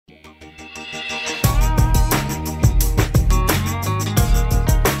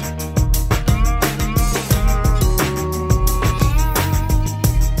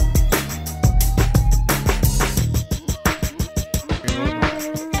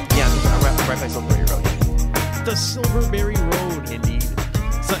the Silverberry Road. Indeed.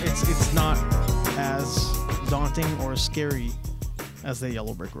 So it's not as daunting or scary as the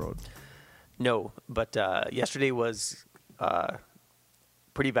Yellow Brick Road. No, but yesterday was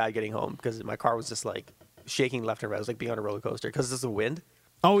pretty bad getting home because my car was just like shaking left and right. It was like being on a roller coaster because of the wind.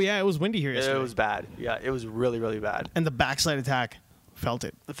 Oh yeah, it was windy here yesterday. It was bad. Yeah, it was really, really bad. And the backside attack felt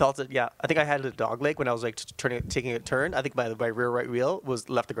it. Felt it. Yeah, I think I had a dog leg when I was like taking a turn. I think my rear right wheel was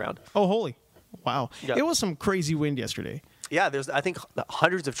left the ground. Oh holy, wow! Yeah. It was some crazy wind yesterday. Yeah, I think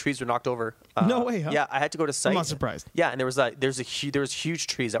hundreds of trees were knocked over. No way, huh? Yeah, I had to go to site. I'm not surprised. Yeah, and there was huge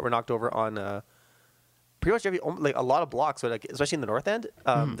trees that were knocked over on pretty much like a lot of blocks, like especially in the north end.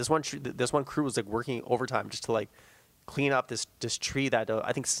 This one crew was like working overtime just to like clean up this tree that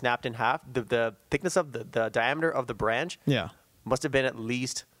I think snapped in half. The thickness of the diameter of the branch must have been at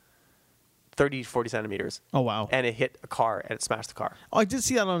least 30, 40 centimeters. Oh wow! And it hit a car and it smashed the car. Oh, I did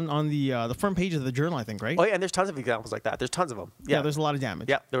see that on the front page of the Journal, I think, right? Oh yeah, and there's tons of examples like that. There's tons of them. Yeah, there's a lot of damage.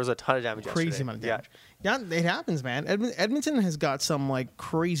 Yeah, there was a ton of damage. Crazy yesterday. amount of damage. Yeah, it happens, man. Edmonton has got some like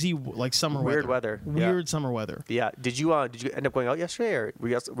crazy like summer Weird weather. Weird summer weather. Yeah. Did you end up going out yesterday, or were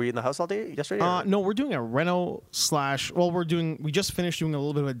you in the house all day yesterday? No, we're doing a reno / well, we just finished doing a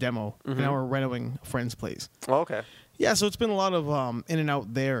little bit of a demo, and now we're renoing a friend's place. Oh, okay. Yeah, so it's been a lot of in and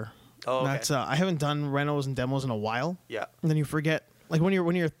out there. Oh, okay. That's I haven't done renos and demos in a while. Yeah. And then you forget. Like when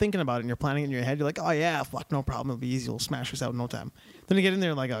you're thinking about it and you're planning it in your head, you're like, oh yeah, fuck, no problem, it'll be easy, we'll smash this out in no time. Then you get in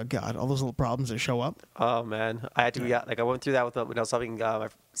there like, oh god, all those little problems that show up. Oh man, I had to I went through that when I was helping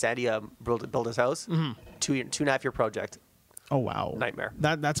Sandy build his house. 2.5 year project. Oh wow, nightmare.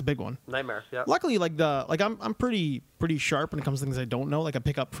 That's a big one. Nightmare. Yeah. Luckily, I'm pretty sharp when it comes to things I don't know. Like I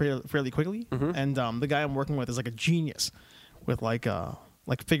pick up fairly quickly, and the guy I'm working with is like a genius with like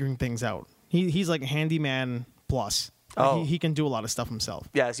figuring things out. He's like a handyman plus. Oh. He can do a lot of stuff himself.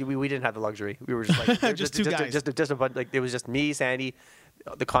 Yeah, see, we didn't have the luxury. We were just like just two guys. Just a bunch. Like it was just me, Sandy,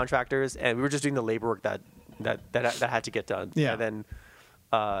 the contractors, and we were just doing the labor work that had to get done. Yeah. And then,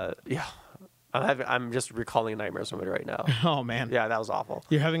 I'm just recalling nightmares from it right now. Oh man. Yeah, that was awful.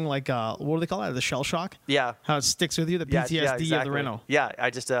 You're having like what do they call that? The shell shock? Yeah. How it sticks with you, the Yeah, PTSD exactly. of the reno. Yeah, I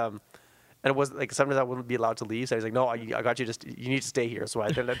just and it was like sometimes I wouldn't be allowed to leave. So I was like, no, I got you. You need to stay here. So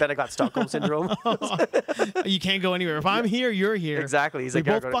then I got Stockholm syndrome. You can't go anywhere. If I'm here, you're here. Exactly. He's we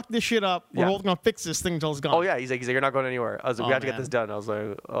like, both fuck this shit up. We're both gonna fix this thing until it's gone. Oh yeah. He's like, you're not going anywhere. I was like, we have to get man. this done. I was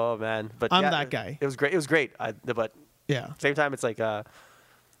like, oh man. But I'm yeah, that guy. It was great. It was great. But Yeah. same time, it's like,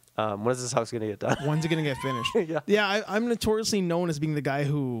 when is this house gonna get done? When's it gonna get finished? Yeah. I'm notoriously known as being the guy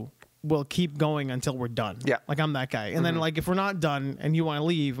who will keep going until we're done. Yeah. Like I'm that guy. And then like if we're not done and you want to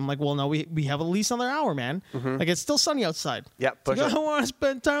leave, I'm like, well, no, we have at least another hour, man. Like it's still sunny outside. Yeah. It's like, I want to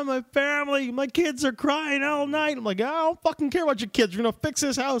spend time with my family. My kids are crying all night. I'm like, I don't fucking care about your kids. We're gonna fix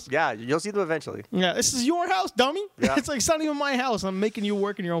this house. Yeah, you'll see them eventually. Yeah, this is your house, dummy. Yeah. It's like it's not even my house. I'm making you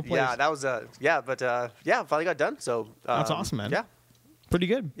work in your own place. Yeah, that was finally got done. So That's awesome, man. Yeah. Pretty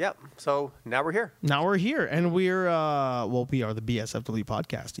good. Yeah. So now we're here. Now we're here, and we are the BSFW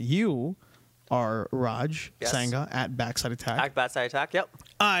podcast. You are Raj Yes. Sangha at Backside Attack. Backside attack. Yep.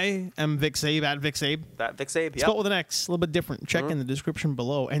 I am Vic Sabe at Vic Sabe. That Vic Sabe. Spelled with an X, a little bit different. Check in the description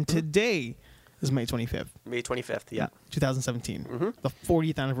below. And today is May 25th, May 25th. Yeah. 2017, the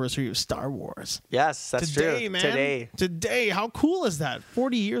 40th anniversary of Star Wars. Yes, that's Today, true. man. Today. How cool is that?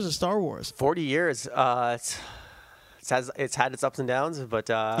 40 years of Star Wars. 40 years. It's had its ups and downs, but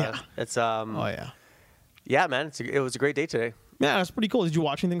it's Oh yeah. yeah, man. It was a great day today. Yeah, that's pretty cool. Did you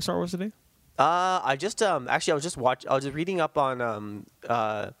watch anything Star Wars today? I just actually I was just reading up on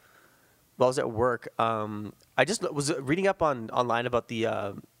while I was at work. I just was reading up online about the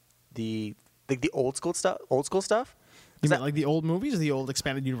old school stuff. You mean like the old movies or the old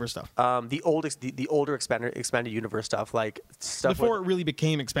expanded universe stuff? The older expanded universe stuff, like stuff Before with, it really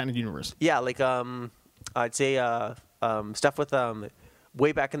became expanded universe. yeah, like I'd say stuff with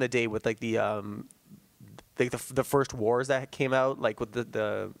way back in the day with like the first wars that came out, like with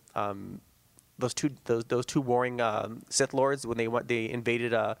those two warring Sith lords when they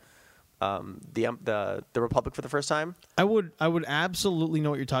invaded the Republic for the first time. I would absolutely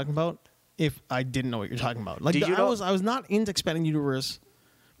know what you're talking about if I didn't know what you're talking about. Like Did you know- I was not into expanding universe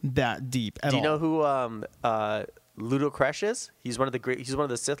that deep at all. Do you know who Ludo Kresh is? He's one of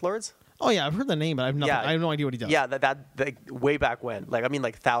the Sith lords. Oh yeah, I've heard the name, but Yeah. I have no idea what he does. Yeah, that like, way back when, like I mean,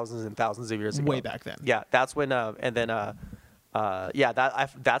 like thousands and thousands of years ago. Way back then. Yeah, that's when, and then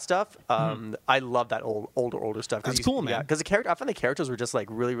that stuff. I love that older stuff. That's cool, man. Yeah, because I found the characters were just like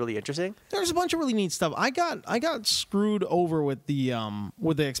really, really interesting. There's a bunch of really neat stuff. I got screwed over with the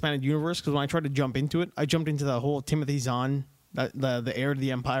expanded universe because when I tried to jump into it, I jumped into the whole Timothy Zahn, the heir to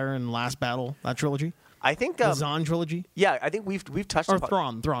the Empire and Last Battle, that trilogy. I think The Zahn trilogy. yeah, I think we've touched Or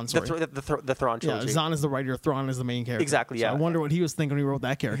upon Thrawn, sorry. the Thrawn Yeah, trilogy. Zahn is the writer. Thrawn is the main character. Exactly, So yeah. I wonder what he was thinking when he wrote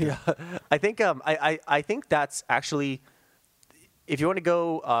that character. Yeah, I think I think that's actually, if you want to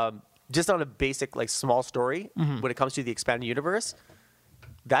go just on a basic like small story when it comes to the expanded universe,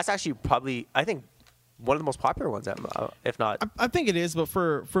 that's actually probably I think one of the most popular ones, if not. I think it is, but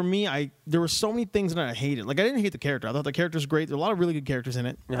for me, there were so many things that I hated. Like I didn't hate the character. I thought the character's great. There were a lot of really good characters in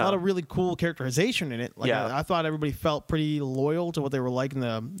it. A lot of really cool characterization in it. Like Yeah. I thought everybody felt pretty loyal to what they were like in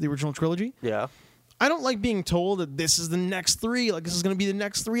the original trilogy. Yeah, I don't like being told that this is the next 3. Like this is going to be the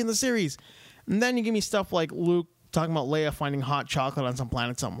next 3 in the series, and then you give me stuff like Luke talking about Leia finding hot chocolate on some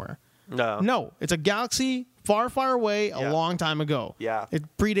planet somewhere. No, it's a galaxy far, far away a long time ago. Yeah. It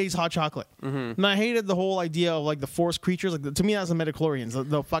predates hot chocolate. And I hated the whole idea of like the force creatures. Like to me, that's the midichlorians,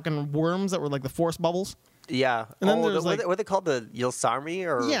 the fucking worms that were like the force bubbles. yeah. And then there's what are they called? The Yilsami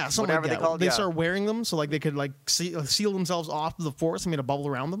or Yeah, something whatever like that. they called. They yeah. start wearing them so like they could like seal themselves off the force and made a bubble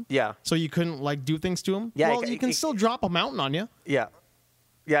around them. Yeah. So you couldn't like do things to them. Yeah, Well, you can still drop a mountain on you. Yeah.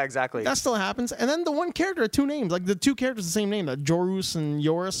 Yeah, exactly. That still happens. And then the one character had 2 names. Like the 2 characters the same name. That Jorus and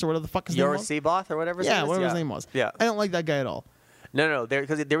Yoris or whatever the fuck his name was. Yoris Seaboth or whatever. Yeah, whatever his name was. Yeah. I don't like that guy at all. No,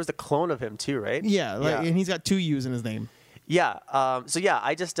 because there was a clone of him too, right? Yeah, and he's got 2 U's in his name. Yeah. So yeah,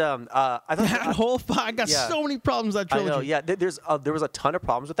 I just I thought That whole I got Yeah. so many problems with that I trilogy. know. Yeah, there was a ton of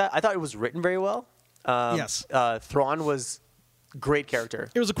problems with that. I thought it was written very well. Yes. Thrawn was great character.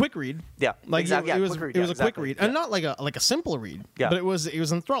 It was a quick read. Yeah, Like exactly. it Yeah, was quick read. it was Yeah, a quick exactly. read. Yeah. And not like a simple read. Yeah. But it was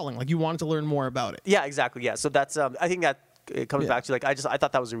enthralling. Like you wanted to learn more about it. Yeah, exactly. Yeah. So that's I think that it comes Yeah. back to like I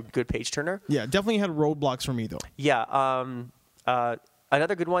thought that was a good page turner. Yeah, definitely had roadblocks for me though. Yeah.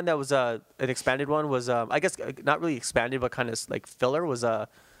 Another good one that was an expanded one was I guess not really expanded but kind of like filler was I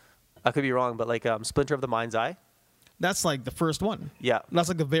could be wrong but like Splinter of the Mind's Eye. That's like the first one. Yeah. That's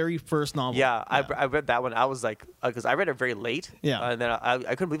like the very first novel. Yeah, I read that one. I was like, because I read it very late. Yeah. And then I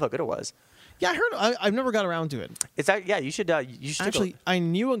couldn't believe how good it was. Yeah, I heard. I've never got around to it. It's that. Yeah, you should. Actually, I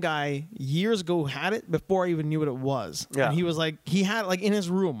knew a guy years ago who had it before I even knew what it was. Yeah. And he was like, he had it like in his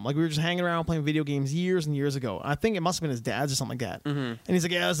room. Like we were just hanging around playing video games years and years ago. I think it must have been his dad's or something like that. And he's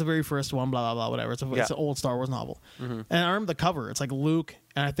like, yeah, that's the very first one. Blah blah blah. Whatever. It's an old Star Wars novel. And I remember the cover. It's like Luke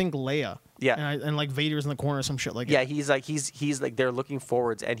and I think Leia. Yeah. And like Vader's in the corner or some shit like Yeah, that. he's like they're looking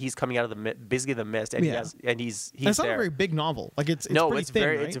forwards, and he's coming out of basically the mist, and Yeah. he's And it's not there. a very big novel. Like it's No, pretty it's thin,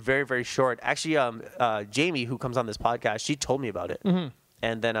 very right? it's very very short. Actually, Jamie, who comes on this podcast, she told me about it,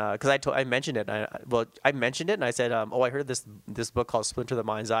 and then because I mentioned it, I mentioned it, and I said, I heard this book called Splinter of the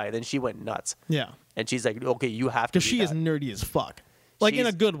Mind's Eye, and then she went nuts, Yeah. and she's like, okay, you have to, Because she read is that. nerdy as fuck. Like in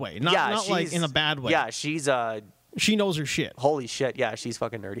She's- a good way, not like she's- in a bad way. Yeah, she's She knows her shit. holy shit, yeah, she's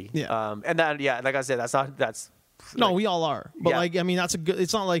fucking nerdy. Yeah. And then like I said, that's No, like, we all are. But Yeah. like, I mean, that's a good.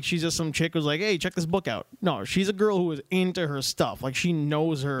 It's not like she's just some chick who's like, "Hey, check this book out." No, she's a girl who is into her stuff. Like she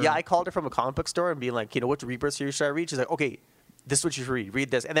knows her. Yeah, I called her from a comic book store and being like, which Rebirth series should I read? She's like, okay, this is what you should read. Read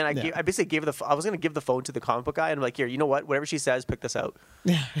this. And then I basically gave her I was going to give the phone to the comic book guy and I'm like, here, you know what? Whatever she says, pick this out.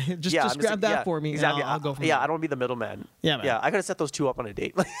 Yeah, I'm just grab that for me. Exactly. And I'll go from yeah, there. I don't want to be the middleman. Yeah, man. Yeah, I could have set those two up on a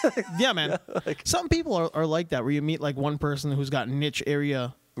date. Yeah, man. Some people are like that, where you meet like one person who's got niche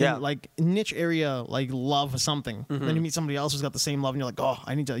area. Yeah. Like niche area, like love something. Then you meet somebody else who's got the same love, and you're like, oh,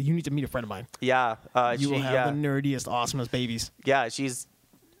 you need to meet a friend of mine. yeah. You will have the nerdiest, awesomest babies. Yeah, she's.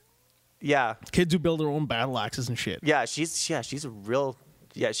 Yeah. Kids who build their own battle axes and shit. Yeah, she's a real.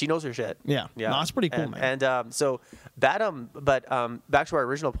 Yeah, she knows her shit. Yeah. Yeah. No, that's pretty cool, and, man. And so that but back to our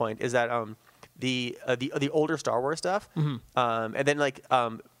original point is that the older Star Wars stuff, and then like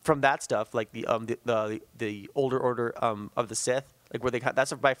from that stuff like the older order of the Sith, like where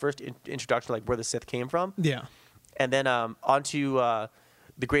that's my first introduction, like where the Sith came from. Yeah. And then onto the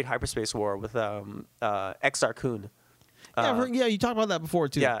Great Hyperspace War with Exar Kun. Yeah, you talked about that before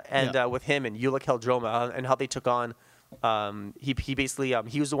too. Yeah, and with him and Ulic Qel-Droma and how they took on. He basically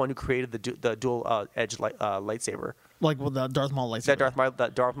he was the one who created the dual edge lightsaber. like with the Darth Maul lightsaber.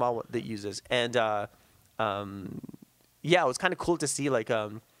 That Darth Maul that uses, and yeah, it was kind of cool to see like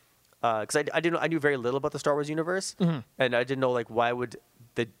because I knew very little about the Star Wars universe, and I didn't know like why would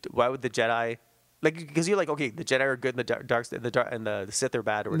the Jedi. Like, because you're like, okay, the Jedi are good, and the Sith are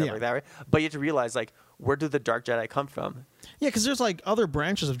bad, or whatever Yeah. like that, right? But you have to realize, like, where do the Dark Jedi come from? Yeah, because there's like other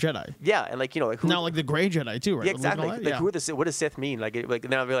branches of Jedi. Yeah, and like like who? Now, like the Gray Jedi too, right? Yeah, With Luke and exactly. all that? Like, Yeah. who are the Sith? What does Sith mean? Like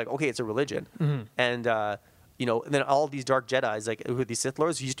then I'll be like, okay, it's a religion, and and then all these Dark Jedi's, like who are these Sith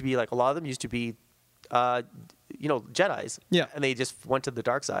Lords, used to be like a lot of them used to be, Jedi's. Yeah. and they just went to the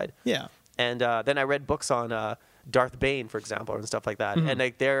dark side. Yeah. And then I read books on Darth Bane, for example, and stuff like that, and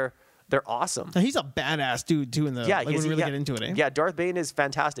like They're awesome. Now, he's a badass dude too. In the like, when we really get into it, eh? Yeah, Darth Bane is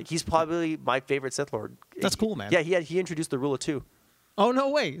fantastic. He's probably my favorite Sith Lord. That's cool, man. Yeah, he introduced the rule of 2. Oh no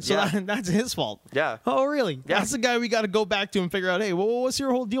way! So Yeah. that's his fault. Yeah. Oh really? Yeah. That's the guy we got to go back to and figure out. Hey, what's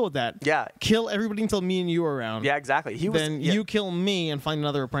your whole deal with that? Yeah. Kill everybody until me and you are around. Yeah, exactly. He was. Then yeah. you kill me and find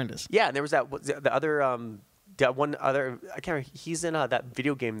another apprentice. Yeah, and there was the other that one other I can't remember. He's in that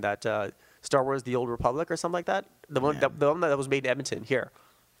video game that Star Wars: The Old Republic or something like that. The one that was made in Edmonton here.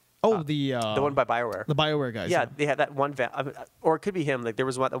 Oh, the one by BioWare. the BioWare guys. Yeah, they had that one, or it could be him. Like there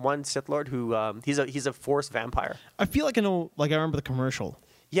was one Sith Lord who he's a Force vampire. I feel like I know. Like I remember the commercial.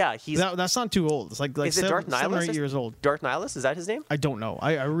 Yeah, That's not too old. It's like is it Darth 7 or Nihilus? 8 years old. Darth Nihilus, is that his name? I don't know.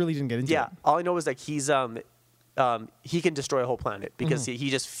 I really didn't get into Yeah, it. all I know is like he's he can destroy a whole planet because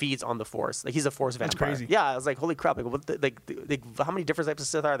he just feeds on the Force. Like he's a Force vampire. crazy. Yeah, I was like, holy crap! Like, how many different types of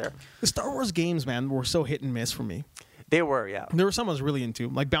Sith are there? The Star Wars games, man, were so hit and miss for me. They were, yeah. There were some I was really into.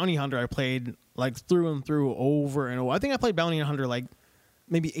 Like Bounty Hunter, I played like through and through over and over. I think I played Bounty Hunter like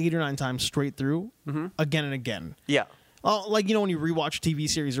maybe 8 or 9 times straight through, again and again. Yeah. Like, you know, when you rewatch a TV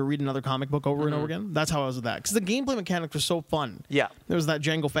series or read another comic book over and over again, that's how I was with that. Because the gameplay mechanics were so fun. Yeah. There was that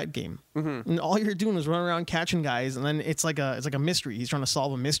Jango Fett game, and all you're doing is running around catching guys, and then it's like a mystery. He's trying to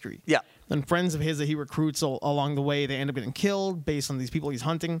solve a mystery. Yeah. Then friends of his that he recruits along the way, they end up getting killed based on these people he's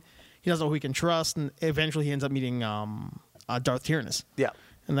hunting. He doesn't know who he can trust, and eventually he ends up meeting Darth Tyrannus. Yeah.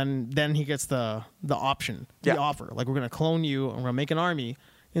 And then he gets the option, the Yeah. offer. Like, we're going to clone you, and we're going to make an army.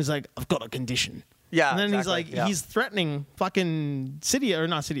 He's like, I've got a condition. Yeah, And then exactly. he's like, Yeah. he's threatening fucking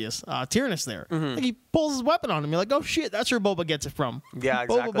Tyrannus there. Like, he pulls his weapon on him. You're like, oh shit, that's where Boba gets it from. Yeah,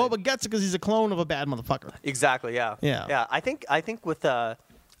 exactly. Boba gets it because he's a clone of a bad motherfucker. Exactly. Yeah. Yeah. Yeah. I think with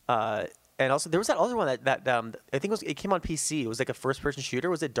and also there was that other one that I think it came on PC. It was like a first-person shooter.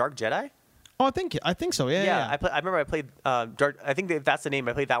 Was it Dark Jedi? Oh, I think so. Yeah. I remember I played Dark. I think that's the name.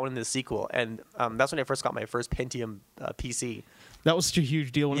 I played that one in the sequel, and that's when I first got my first Pentium PC. That was such a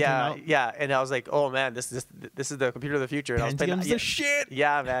huge deal when it came out. Yeah, and I was like, oh man, this is the computer of the future. And I was playing Pentium's the shit.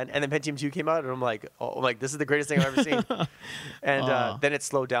 Yeah, man. And then Pentium 2 came out, and I'm like, this is the greatest thing I've ever seen. And then it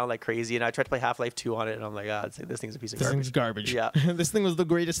slowed down like crazy, and I tried to play Half-Life 2 on it, and I'm like, this thing's a piece of This garbage. thing's garbage. Yeah. This thing was the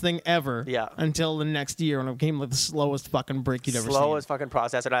greatest thing ever. Yeah. Until the next year when it became like the slowest fucking break you'd ever seen. Slowest fucking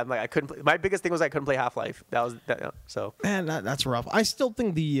process, and I'm like, I couldn't play. My biggest thing was I couldn't play Half-Life. So. Man, that's rough. I still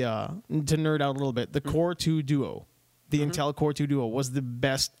think to nerd out a little bit, the Core 2 Duo, the Intel Core 2 Duo was the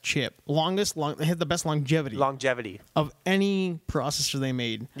best chip. It had the best longevity of any processor they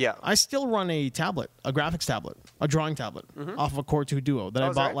made. Yeah. I still run a tablet, a graphics tablet, a drawing tablet off of a Core 2 Duo that I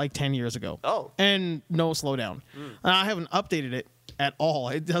is bought that right? like 10 years ago. Oh. And no slowdown. And I haven't updated it at all.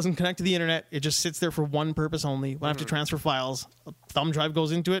 It doesn't connect to the internet. It just sits there for one purpose only. When I have to transfer files, a thumb drive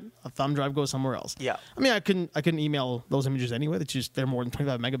goes into it, a thumb drive goes somewhere else. Yeah. I mean, I couldn't email those images anyway. They're more than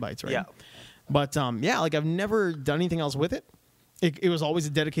 25 megabytes, right? Yeah. But like I've never done anything else with it. It was always a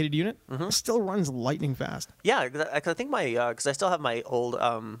dedicated unit. It still runs lightning fast. Yeah, I think because I still have my old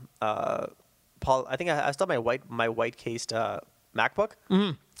I think I still have my white cased MacBook.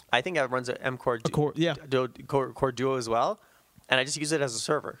 I think it runs an M Core Core Duo as well, and I just use it as a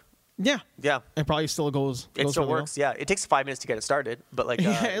server. Yeah. Yeah, It probably still goes. it still really works. Yeah, it takes 5 minutes to get it started, but like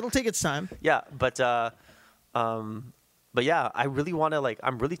well. Yeah, it'll take its time. yeah, but yeah, I really want to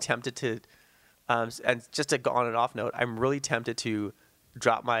I'm really tempted to, and just to go on and off note, I'm really tempted to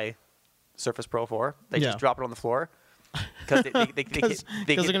drop my Surface Pro 4. Just drop it on the floor. Because they're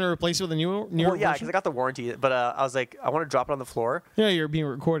going to replace it with a newer well, yeah, because version? I got the warranty, but I was like, I want to drop it on the floor. Yeah, you're being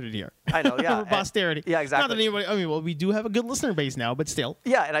recorded here. I know, yeah, For posterity. Yeah, exactly. Not that anybody. I mean, well, we do have a good listener base now, but still.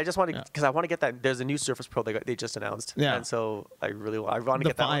 Yeah, and I just want to because I want to get that. There's a new Surface Pro they just announced. Yeah. and so I want to The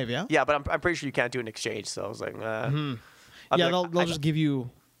get that 5, one. yeah? Yeah, but I'm pretty sure you can't do an exchange. So I was like, Yeah, they'll just give you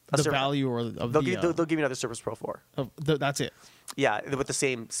the server. value or of they'll the. give you another Surface Pro 4. That's it. Yeah, with the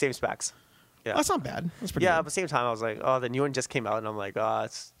same specs. Yeah. That's not bad. That's pretty. Yeah, good. but at the same time, I was like, oh, the new one just came out, and I'm like, oh,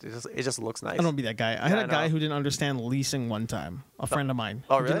 it just looks nice. I don't be that guy. I had Yeah, a I guy know. who didn't understand leasing one time. A friend of mine.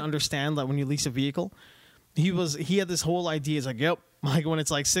 Oh, Who really? didn't understand that when you lease a vehicle, he had this whole idea. He's like, yep, like when it's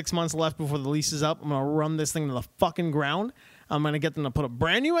like 6 months left before the lease is up, I'm gonna run this thing to the fucking ground. I'm gonna get them to put a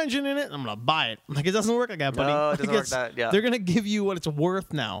brand new engine in it. And I'm gonna buy it. Like, it doesn't work like that, buddy. No, it doesn't Like, work that. Yeah. They're gonna give you what it's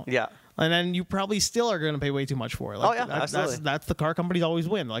worth now. Yeah. And then you probably still are going to pay way too much for it. Like, Oh, yeah, absolutely. That's the car companies always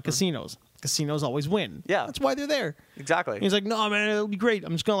win. Like casinos. Casinos always win. Yeah. That's why they're there. Exactly. And he's like, no, man, it'll be great.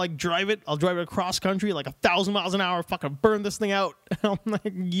 I'm just going to like drive it. I'll drive it across country like 1,000 miles an hour. Fucking burn this thing out. I'm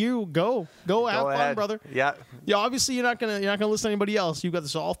like, you go have fun, ahead. brother. Yeah. Yeah, obviously you're not gonna listen to anybody else. You got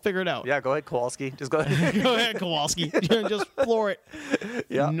this all figured out. Yeah. Go ahead, Kowalski. Just go ahead. Go ahead, Kowalski. Just floor it.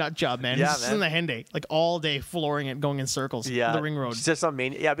 Yeah. Nut job, man. Yeah, Just in the Hyundai, like all day flooring it, going in circles. Yeah. The ring road. It's just some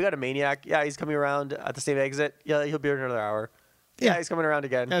mania. Yeah, we got a Mania Maniac. Yeah, he's coming around at the same exit. Yeah, he'll be here in another hour. Yeah, he's coming around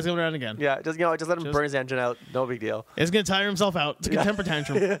again. Yeah, he's coming around again. Yeah, just let him burn his engine out. No big deal. He's gonna tire himself out. It's a good temper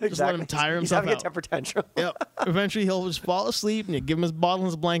tantrum. Just let him tire He's himself having out. a temper tantrum. Yep. Eventually, he'll just fall asleep, and you give him his bottle and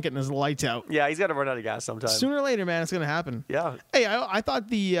his blanket and his lights out. Yeah, he's got to run out of gas sometime. Sooner or later, man, it's gonna happen. Yeah. Hey, I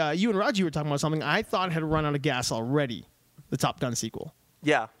thought you and Raji were talking about something. I thought it had run out of gas already. The Top Gun sequel.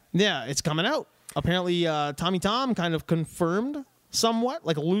 Yeah. Yeah, it's coming out. Apparently, Tommy Tom kind of confirmed somewhat,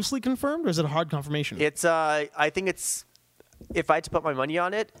 like loosely confirmed, or is it a hard confirmation? It's I think it's, if I had to put my money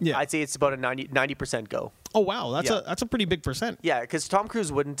on it, Yeah. I'd say it's about a 90% go. Oh wow, that's Yeah. a pretty big percent. Yeah, because Tom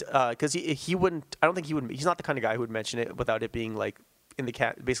Cruise wouldn't, because he wouldn't. I don't think he would. He's not the kind of guy who would mention it without it being like in the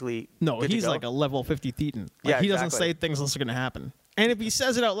cat. Basically, No, good to he's go. like a level 50 Thetan. Like, Yeah, he doesn't exactly. say things unless they're gonna happen. And if he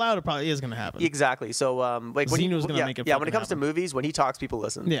says it out loud, it probably is gonna happen. Exactly. So, like when Xeno's gonna yeah, make it yeah, when fucking it comes to happen. movies, when he talks, people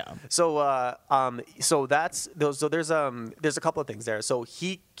listen. Yeah. So, so that's those. So there's a couple of things there. So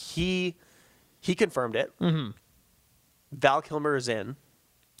he confirmed it. Mm-hmm. Val Kilmer is in.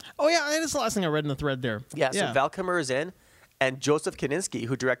 Oh yeah, that's the last thing I read in the thread there. Yeah. So Val Kilmer is in, and Joseph Kosinski,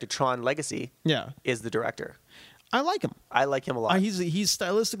 who directed Tron Legacy, Yeah, is the director. I like him. I like him a lot. He's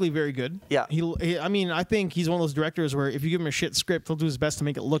stylistically very good. Yeah. I mean, I think he's one of those directors where if you give him a shit script, he'll do his best to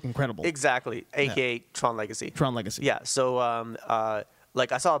make it look incredible. Exactly. AKA Tron Legacy. Tron Legacy. Yeah. So,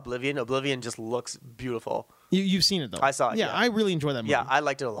 like I saw Oblivion. Oblivion just looks beautiful. You've seen it though. I saw it, yeah. I really enjoy that movie. Yeah, I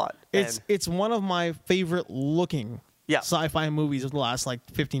liked it a lot. It's one of my favorite looking Yeah. sci-fi movies of the last like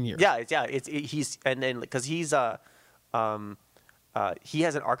 15 years. He's and then because he has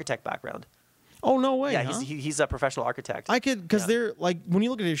an architect background. Oh no way. Yeah, huh? he's a professional architect. I could because Yeah. they're like when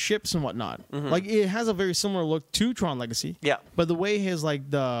you look at his ships and whatnot, like it has a very similar look to Tron Legacy. Yeah. But the way his like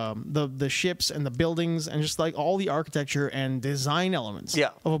the ships and the buildings and just like all the architecture and design elements Yeah.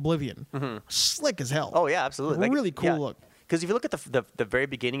 of Oblivion, slick as hell. Oh yeah, absolutely. Really cool look. Because if you look at the very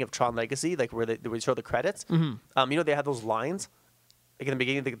beginning of Tron Legacy, like where they show the credits, you know they have those lines. Like in the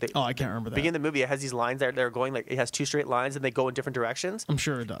beginning, Oh, I can't remember that. beginning of the movie, it has these lines that are going like it has two straight lines and they go in different directions. I'm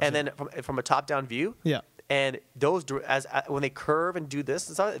sure it does. And then from a top down view, yeah. and those as when they curve and do this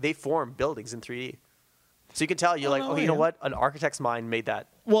and stuff, they form buildings in 3D. So you can tell you're Oh, like, no okay, way, you know huh? what? An architect's mind made that.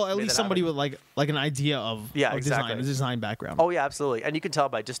 Well, at made least that somebody happen. with like an idea of Yeah, of exactly. a design background. Oh yeah, absolutely. And you can tell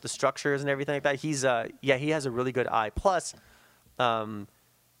by just the structures and everything like that. He's he has a really good eye. Plus,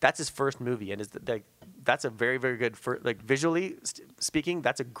 that's his first movie, and that's a very very good like visually speaking.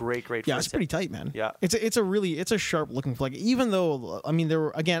 That's a great Yeah, first it's pretty hit. tight, man. Yeah. it's a sharp looking flick. Even though I mean, there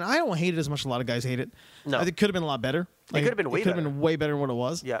were again, I don't hate it as much as a lot of guys hate it. No. I think it could have been a lot better. could have been way It could have better. been way better than what it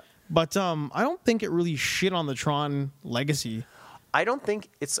was. Yeah. But I don't think it really shit on the Tron Legacy. I don't think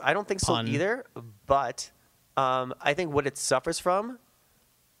so Pun. either. But I think what it suffers from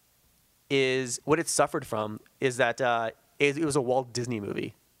is that it was a Walt Disney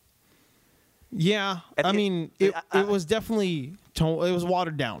movie. Yeah, At I the- mean, it was definitely it was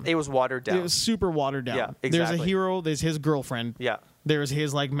watered down. It was watered down. It was super watered down. Yeah, There's a exactly. hero. There's his girlfriend. Yeah. There's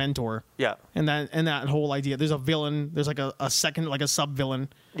his like mentor. Yeah. And that whole idea. There's a villain. There's like a second like a sub villain.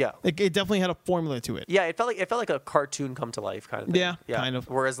 Yeah. It definitely had a formula to it. Yeah, it felt like a cartoon come to life kind of thing. Yeah, kind of.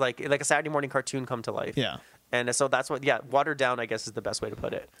 Whereas like a Saturday morning cartoon come to life. Yeah. And so that's what watered down I guess is the best way to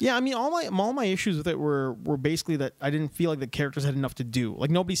put it. Yeah, I mean, all my issues with it were basically that I didn't feel like the characters had enough to do. Like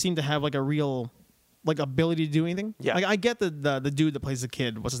nobody seemed to have like a real like ability to do anything. Yeah. Like I get the dude that plays the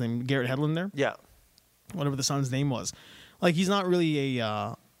kid. What's his name? Garrett Hedlund there. Yeah. Whatever the son's name was. Like he's not really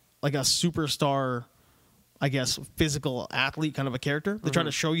a like a superstar, I guess, physical athlete kind of a character. They're trying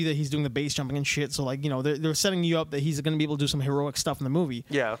to show you that he's doing the base jumping and shit. So like, you know, they're setting you up that he's going to be able to do some heroic stuff in the movie.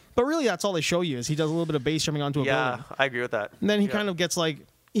 Yeah. But really, that's all they show you is he does a little bit of base jumping onto a Yeah, building. I agree with that. And then he Yeah. kind of gets like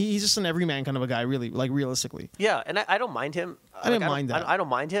he's just an everyman kind of a guy, really, like realistically. Yeah, and I don't mind him. I didn't mind that. I don't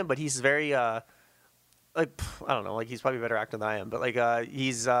mind him, but he's very like I don't know, like he's probably a better actor than I am, but like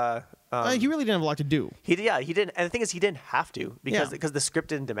he's He really didn't have a lot to do. he didn't, and the thing is he didn't have to because Yeah. the script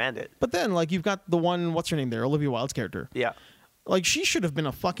didn't demand it. But then, like, you've got the one, what's her name there, Olivia Wilde's character. Yeah. Like, she should have been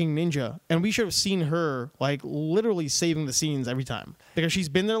a fucking ninja, and we should have seen her, like, literally saving the scenes every time. Because she's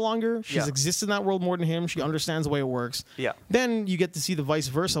been there longer, she's Yeah. existed in that world more than him, she understands the way it works. Yeah. Then you get to see the vice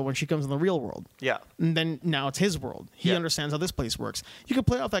versa when she comes in the real world. Yeah. And then now it's his world. He Yeah. understands how this place works. You could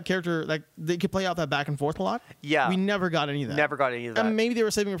play off that character, like, they could play off that back and forth a lot. Yeah. We never got any of that. Never got any of that. And maybe they were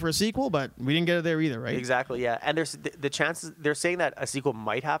saving it for a sequel, but we didn't get it there either, right? Exactly. Yeah. And there's the chances they're saying that a sequel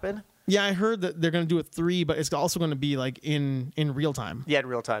might happen. Yeah, I heard that they're going to do a 3, but it's also going to be, like, in real time. Yeah, in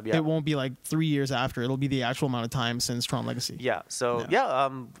real time. Yeah. It won't be like 3 years after. It'll be the actual amount of time since Tron Legacy. Yeah. So Yeah.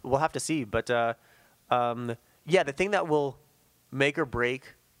 we'll have to see. But the thing that will make or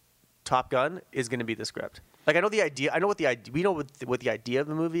break Top Gun is going to be the script. Like I know the idea. I know what the idea. We know what the idea of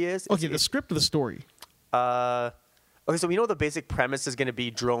the movie is. Okay, the script of the story. Okay, so we know the basic premise is going to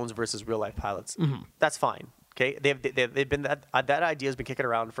be drones versus real life pilots. Mm-hmm. That's fine. Okay, they've been that idea has been kicking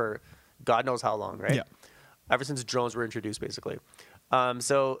around for God knows how long, right? Yeah. Ever since drones were introduced, basically.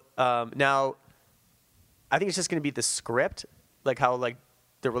 Now, I think it's just going to be the script, like how like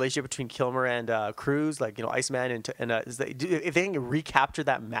the relationship between Kilmer and Cruise, like Iceman and if they can recapture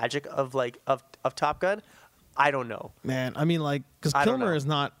that magic of of Top Gun, I don't know. Man, I mean, like, because I don't Kilmer know. is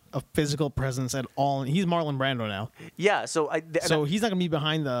not a physical presence at all. He's Marlon Brando now, Yeah, so he's not gonna be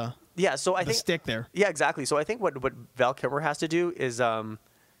behind the so I think stick there. Yeah, exactly. So I think what Val Kilmer has to do is, at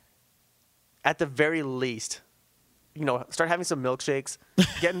the very least, start having some milkshakes,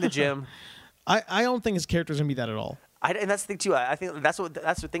 get in the gym. I don't think his character's gonna be that at all. And that's the thing too. I think that's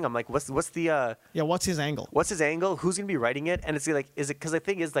the thing. I'm like, what's the Yeah, what's his angle? what's his angle? Who's gonna be writing it? And it's like, is it because the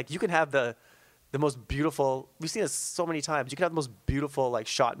thing is like you can have the most beautiful. We've seen this so many times. You can have the most beautiful like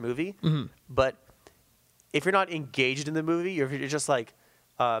shot movie, but if you're not engaged in the movie, you're just like.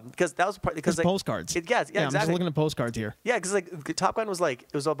 Because that was part because His like, postcards. yeah, I'm just exactly. looking at postcards here. Yeah, because like Top Gun was like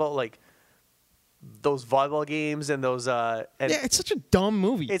it was about like those volleyball games and those Yeah, it's such a dumb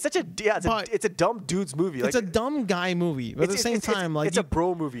movie. it's such a it's a dumb dude's movie. It's Like, a dumb guy movie, but at the same time, like it's a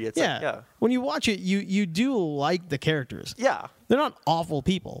bro movie. It's yeah, like, yeah, when you watch it, you do like the characters. yeah. They're not awful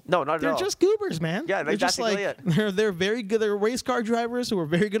people. No, not at They're all. just goobers, man. Yeah, they're just that's like exactly they're very good. They're race car drivers who are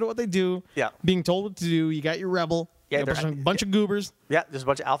very good at what they do. Yeah. being told what to do. You got your rebel. Yeah, you got a bunch of goobers. Yeah, there's a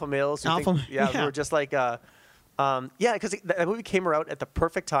bunch of alpha males. Who think, Yeah. we were just like, because that movie came out at the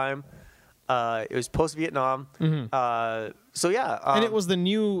perfect time. It was post Vietnam. So yeah, And it was the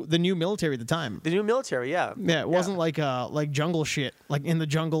new military at the time. the new military. Yeah, Yeah, it wasn't like jungle shit, like in the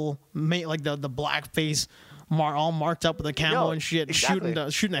jungle, like the black face, all marked up with a camo No, and shit, exactly.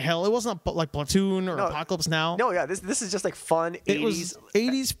 shooting the hell. It wasn't like Platoon or No. Apocalypse Now. No, yeah, this is just like fun. It 80s. was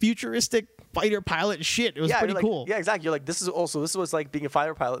 80s futuristic fighter pilot shit. It was pretty you're like, cool. Yeah, exactly. You're like, this was like being a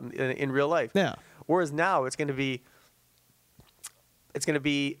fighter pilot in real life. Yeah. Whereas now it's going to be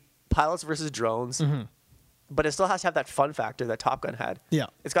pilots versus drones, but it still has to have that fun factor that Top Gun had. Yeah.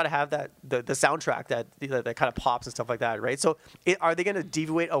 It's got to have that the soundtrack that kind of pops and stuff like that, right? So are they going to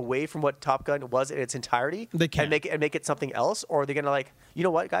deviate away from what Top Gun was in its entirety? They can. and make it something else, or are they going to like, you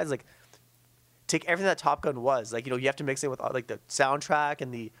know what, guys, like take everything that Top Gun was, like, you have to mix it with like the soundtrack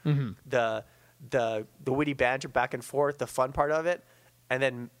and the witty banter back and forth, the fun part of it, and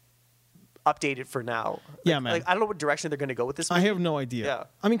then update it for now. Yeah, Like- man. Like I don't know what direction they're going to go with this I movie. have no idea. Yeah.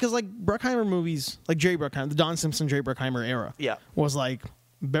 I mean, because like Bruckheimer movies, like Jerry Bruckheimer, the Don Simpson, Jerry Bruckheimer era, Yeah. was like,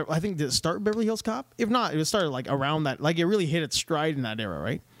 I think did it start Beverly Hills Cop? If not, it started like around that. Like it really hit its stride in that era,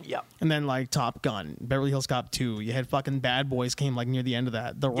 right? Yeah. And then like Top Gun, Beverly Hills Cop 2. You had fucking Bad Boys came like near the end of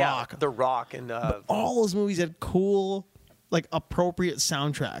that. The Yeah, Rock. The Rock, and All those movies had cool, like appropriate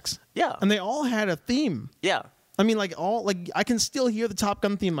soundtracks. Yeah. And they all had a theme. yeah. I mean, like I can still hear the Top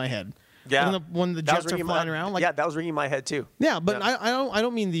Gun theme in my head. Yeah. When the That was jets are ringing flying my- around. Like yeah, that was ringing my head too. yeah, but Yeah. I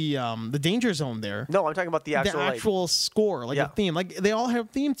don't mean the danger zone there. No, I'm talking about the actual. the actual score, like Yeah. the theme, like they all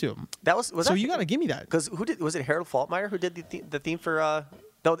have theme to them. That was So that, you got to give me that. because was it Harold Faltmeyer who did the theme for?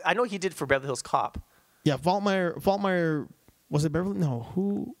 No, I know he did for Beverly Hills Cop. Yeah, Faltmeyer was it Beverly? No,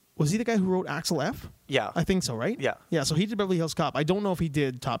 who was he? The guy who wrote Axel F? Yeah. I think so, right? Yeah. yeah. So he did Beverly Hills Cop. I don't know if he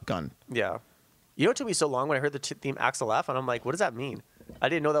did Top Gun. Yeah. You know, it took me so long when I heard the theme Axel F, and I'm like, what does that mean? I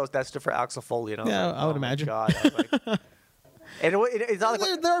didn't know that stood for Axel Foley. And I was Yeah, like, I would oh my imagine. God. I was like, and it's not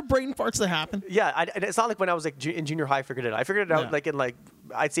like There are brain farts that happen. yeah, and it's not like when I was like in junior high, I figured it out. I figured it out Yeah. like in like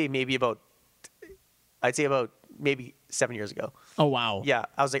I'd say about maybe 7 years ago. Oh wow. Yeah,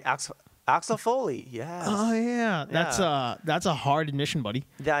 I was like Axel Foley. Yeah. Oh yeah. That's a hard admission, buddy.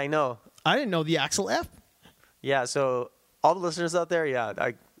 Yeah, I know. I didn't know the Axel F. Yeah, so all the listeners out there, yeah,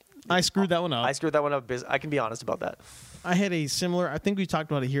 I screwed that one up. I screwed that one up. I can be honest about that. I had a similar. I think we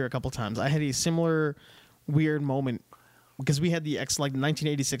talked about it here a couple times. I had a similar weird moment because we had the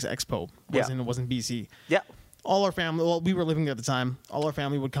 1986 Expo. Yeah. It was in BC. Yeah. All our family. Well, we were living there at the time. All our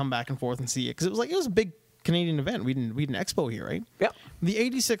family would come back and forth and see it because it was a big Canadian event. We had an expo here, right? Yeah. The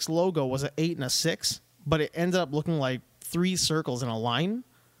 86 logo was an 8 and a 6, but it ended up looking like 3 circles in a line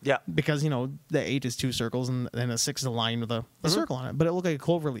Yeah. because the 8 is 2 circles and then a 6 is a line with a circle on it. But it looked like a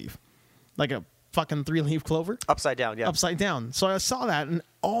clover leaf, like a fucking 3-leaf clover. Upside down, yeah. Upside down. So I saw that, and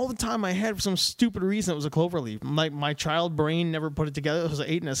all the time I had, for some stupid reason, it was a clover leaf. My child brain never put it together. It was an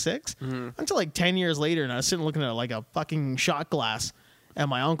 8 and a 6 until like 10 years later, and I was sitting looking at like a fucking shot glass at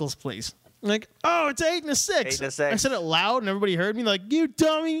my uncle's place. Like, oh, it's 8 and a 6. 8 and a 6. I said it loud, and everybody heard me. Like, you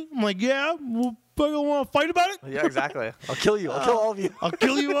dummy. I'm like, yeah, well, fucking want to fight about it? Yeah, exactly. I'll kill you. I'll kill all of you. I'll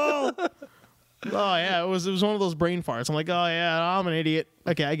kill you all. Oh yeah, it was one of those brain farts. I'm like, oh yeah, I'm an idiot.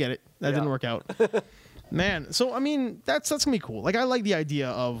 Okay, I get it. That didn't work out. Man, so I mean, that's gonna be cool. Like, I like the idea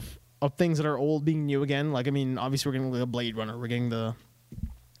of things that are old being new again. Like, I mean, obviously we're getting the Blade Runner, we're getting the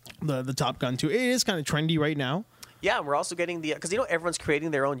Top Gun too. It is kind of trendy right now. Yeah, and we're also getting because everyone's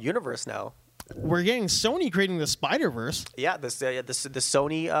creating their own universe now. We're getting Sony creating the Spider-Verse. Yeah, the Sony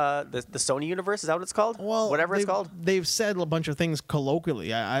the Sony universe, is that what it's called? Well, whatever it's called. They've said a bunch of things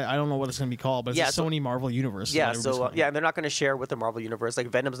colloquially. I don't know what it's going to be called, but it's a Sony Marvel universe. Yeah, so and they're not going to share with the Marvel universe. Like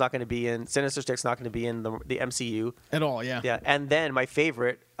Venom's not going to be in, Sinister Six not going to be in the MCU at all. Yeah. Yeah, and then my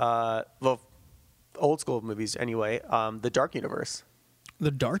favorite, old school movies anyway, the Dark Universe.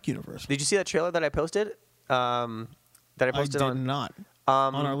 The Dark Universe. Did you see that trailer that I posted? I did not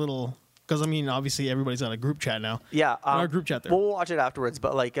on our little. Because, I mean, obviously everybody's got a group chat now. Yeah. On our group chat there. We'll watch it afterwards.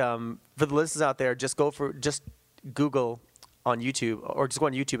 But, like, for the listeners out there, just Google on YouTube, or just go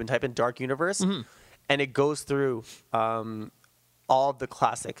on YouTube and type in Dark Universe. Mm-hmm. And it goes through all the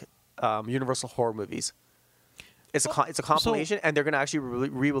classic Universal horror movies. It's a compilation, and they're going to actually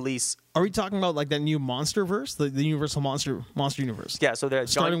re-release. Are we talking about like that new MonsterVerse, the Universal Monster Universe? Yeah, so they're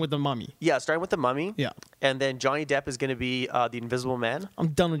starting with the Mummy. Yeah, starting with the Mummy. Yeah, and then Johnny Depp is going to be the Invisible Man. I'm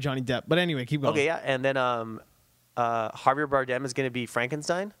done with Johnny Depp, but anyway, keep going. Okay, yeah, and then Javier Bardem is going to be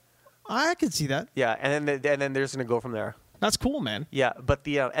Frankenstein. I could see that. Yeah, and then they're just going to go from there. That's cool, man. Yeah, but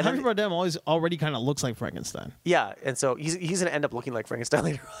the Javier Bardem already kind of looks like Frankenstein. Yeah, and so he's going to end up looking like Frankenstein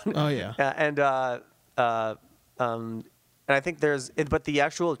later on. Oh yeah. And I think but the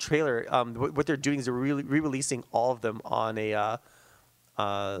actual trailer, what they're doing is they're re-releasing all of them on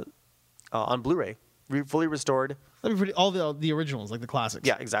on Blu-ray, fully restored. That'd be pretty. All the originals, like the classics.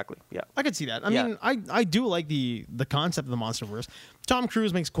 Yeah, exactly. Yeah, I could see that. I mean, I do like the concept of the MonsterVerse. Tom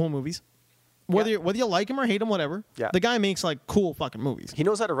Cruise makes cool movies. Whether you like him or hate him, whatever. Yeah. The guy makes like cool fucking movies. He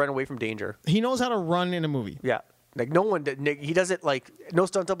knows how to run away from danger. He knows how to run in a movie. Yeah, like no one. He does it like no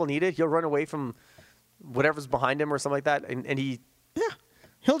stunt double needed. He'll run away from whatever's behind him or something like that, and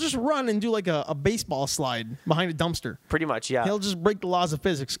he'll just run and do like a baseball slide behind a dumpster. Pretty much, yeah. He'll just break the laws of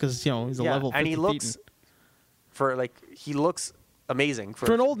physics because he's a level 50 and he looks he looks amazing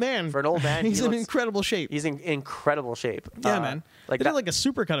for an old man. For an old man, he's in incredible shape. He's in incredible shape. Yeah, man. They did like a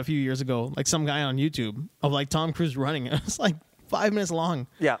supercut a few years ago, like some guy on YouTube of like Tom Cruise running. It was like 5 minutes long.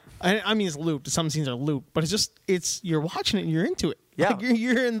 Yeah, I mean it's looped. Some scenes are looped, but it's you're watching it and you're into it. Yeah, like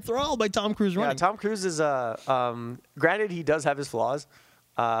you're enthralled by Tom Cruise running. Yeah, Tom Cruise is granted he does have his flaws,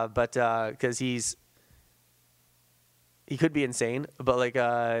 but because he could be insane, but like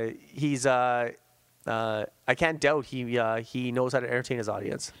he's I can't doubt he knows how to entertain his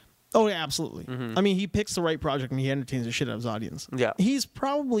audience. Oh yeah, absolutely. Mm-hmm. I mean, he picks the right project and he entertains the shit out of his audience. Yeah, he's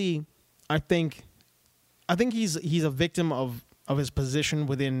probably I think he's a victim of his position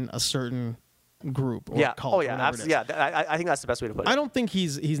within a certain group or cult. Oh yeah, absolutely. Yeah, I think that's the best way to put it. I don't think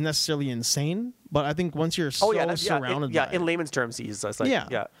he's necessarily insane, but I think once you're surrounded by in layman's terms, he's like,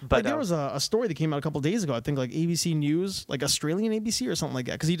 But like there was a story that came out a couple of days ago. I think like ABC News, like Australian ABC or something like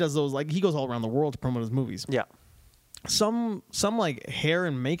that, because he does those, like he goes all around the world to promote his movies. Yeah. Some like hair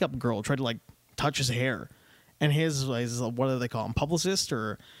and makeup girl tried to like touch his hair, and his what do they call him, publicist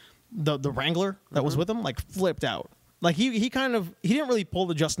or the wrangler that was with him, like flipped out. Like he didn't really pull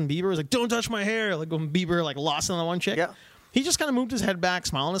the Justin Bieber. He was like, "Don't touch my hair." Like when Bieber like lost on the one chick. Yeah. He just kind of moved his head back,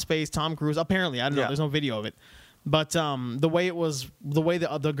 smile on his face. Tom Cruise, apparently, I don't know. There's no video of it, but the way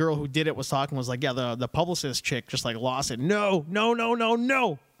the girl who did it was talking was like, the publicist chick just like lost it. No.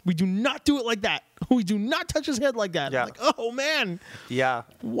 We do not do it like that. We do not touch his head like that. Yeah. Like, oh man. Yeah.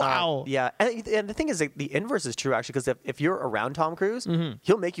 Wow. Yeah. And the thing is, like, the inverse is true actually, because if you're around Tom Cruise,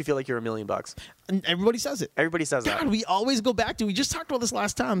 he'll make you feel like you're $1 million. And everybody says it. Everybody says that. God, we always go back to. We just talked about this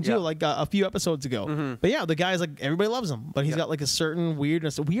last time too, like a few episodes ago. Mm-hmm. But yeah, the guy's like everybody loves him, but he's got like a certain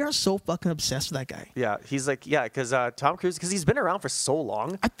weirdness. We are so fucking obsessed with that guy. Yeah, he's like because Tom Cruise, because he's been around for so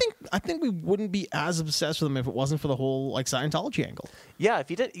long. I think we wouldn't be as obsessed with him if it wasn't for the whole like Scientology angle. Yeah, if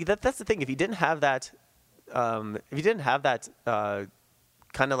he did, that's the thing. If he didn't have that, kind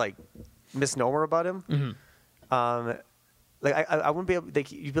of like misnomer about him, like I wouldn't be able.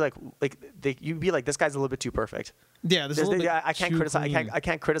 Like, you'd be like this guy's a little bit too perfect. Yeah, I can't criticize. I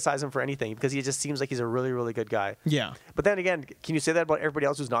can't criticize him for anything because he just seems like he's a really, really good guy. Yeah. But then again, can you say that about everybody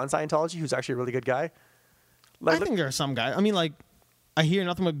else who's non-Scientology, who's actually a really good guy? Like, I think there are some guys. I mean, like, I hear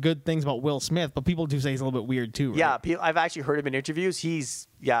nothing but good things about Will Smith, but people do say he's a little bit weird too. Right? Yeah, I've actually heard him in interviews. He's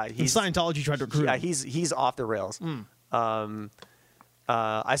Scientology tried to recruit him. He's off the rails. I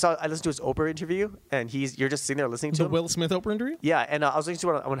listened to his Oprah interview, and you're just sitting there listening to the him. Will Smith Oprah interview. Yeah, and I was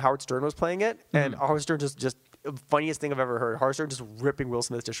listening to it when Howard Stern was playing it, and Howard Stern just funniest thing I've ever heard. Hard Stern just ripping Will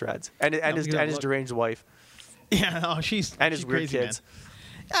Smith to shreds, and his deranged wife. Yeah, no, she's and his she's weird crazy, kids.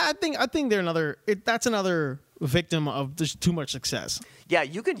 Man. Yeah, I think they're another. That's another victim of just too much success. Yeah,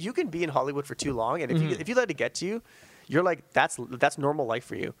 you can be in Hollywood for too long, and if you let it get to you, you're like that's normal life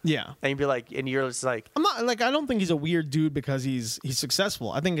for you. Yeah, and you'd be like, and you're just like, I'm not like I don't think he's a weird dude because he's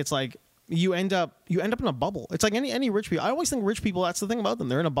successful. I think it's like you end up in a bubble. It's like any rich people. I always think rich people. That's the thing about them.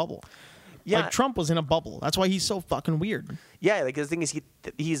 They're in a bubble. Yeah, like Trump was in a bubble. That's why he's so fucking weird. Yeah, like the thing is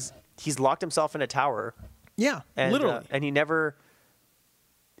he's locked himself in a tower. Yeah, and, literally, and he never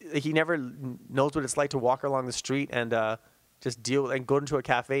knows what it's like to walk along the street and just deal and go into a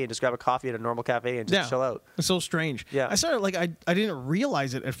cafe and just grab a coffee at a normal cafe and just chill out. It's so strange. Yeah, I started like I didn't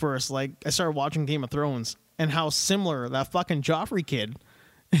realize it at first. Like I started watching Game of Thrones and how similar that fucking Joffrey kid.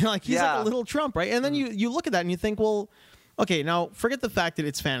 Like he's like a little Trump, right? And then you look at that and you think, well, okay, now forget the fact that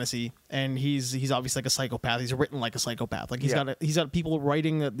it's fantasy and he's obviously like a psychopath. He's written like a psychopath. Like he's got people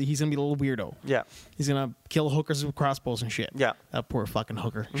writing that he's gonna be a little weirdo. Yeah, he's gonna kill hookers with crossbows and shit. Yeah, that poor fucking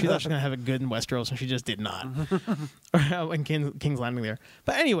hooker. She thought she was gonna have it good in Westeros and she just did not. In King's Landing there.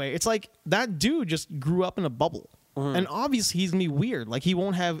 But anyway, it's like that dude just grew up in a bubble. And obviously he's gonna be weird. Like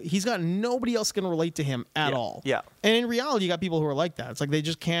he's got nobody else gonna relate to him at all. Yeah. And in reality, you got people who are like that. It's like they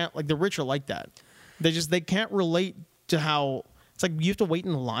just can't. Like the rich are like that. They can't relate to how it's like you have to wait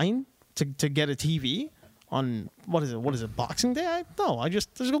in line to get a TV on what is it Boxing Day? I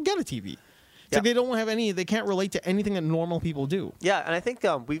just go get a TV. It's like they don't have any. They can't relate to anything that normal people do. Yeah, and I think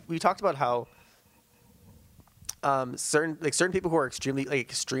we talked about how certain people who are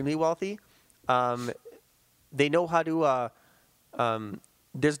extremely wealthy. They know how to.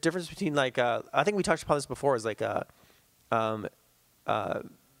 There's a difference between I think we touched upon this before. Is like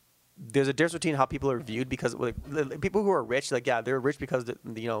there's a difference between how people are viewed because people who are rich, they're rich because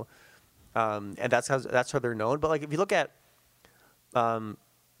and that's how they're known. But like if you look at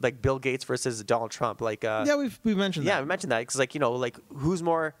like Bill Gates versus Donald Trump, we've mentioned that. Yeah, we mentioned that because who's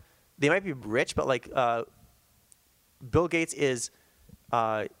more? They might be rich, but Bill Gates is.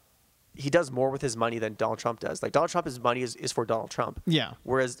 He does more with his money than Donald Trump does. Like Donald Trump's money is for Donald Trump. Yeah.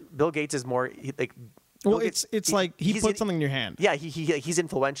 Whereas Bill Gates is more it's like he puts something in your hand. Yeah, he's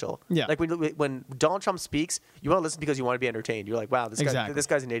influential. Yeah. Like when Donald Trump speaks, you want to listen because you want to be entertained. You're like, wow, this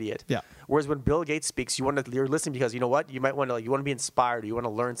guy's an idiot. Yeah. Whereas when Bill Gates speaks, you're listening because you know what? You might want to you want to be inspired. Or you want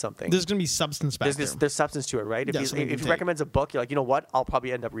to learn something. There's going to be substance back there. There's substance to it, right? If he recommends a book, you're like, you know what? I'll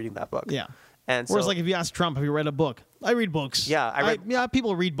probably end up reading that book. Yeah. And whereas like if you ask Trump, have you read a book? I read books. Yeah,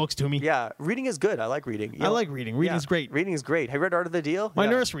 people read books to me. Yeah, reading is good. I like reading. I like reading. Reading is great. Reading is great. Have you read Art of the Deal? My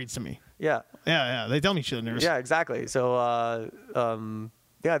nurse reads to me. Yeah. Yeah. They tell me she's a nurse. Yeah, exactly. So,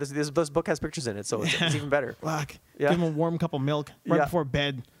 this book has pictures in it, so it's even better. Fuck. Yeah. Give him a warm cup of milk right before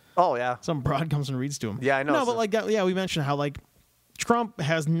bed. Oh yeah. Some broad comes and reads to him. Yeah, I know. No, but we mentioned how Trump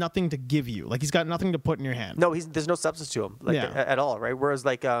has nothing to give you. Like he's got nothing to put in your hand. No, there's no substance to him at all, right? Whereas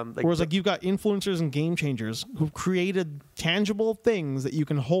you've got influencers and game changers who've created tangible things that you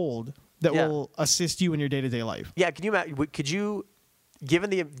can hold that will assist you in your day-to-day life. Yeah, can you imagine? Could you,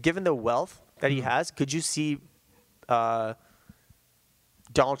 given the wealth that he has, could you see Donald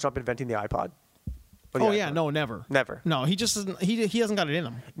Trump inventing the iPod? No, never. No, he just doesn't. He hasn't got it in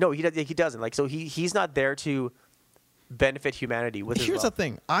him. No, he doesn't. So he's not there to benefit humanity with his wealth. Here's the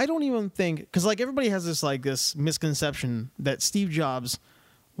thing. I don't even think because everybody has this misconception that Steve Jobs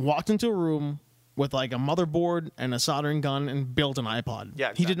walked into a room with a motherboard and a soldering gun and built an iPod. Yeah,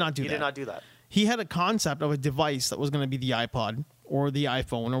 exactly. He did not do that. He did not do that. He had a concept of a device that was going to be the iPod or the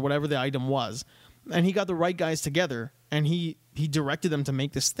iPhone or whatever the item was, and he got the right guys together and he directed them to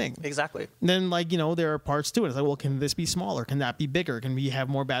make this thing. Exactly. Then there are parts to it. It's like, well, can this be smaller? Can that be bigger? Can we have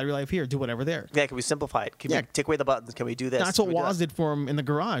more battery life here? Do whatever there. Yeah, can we simplify it? Can we take away the buttons? Can we do this? That's what Woz did for him in the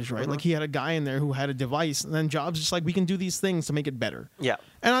garage, right? Like he had a guy in there who had a device, and then Jobs just we can do these things to make it better. Yeah.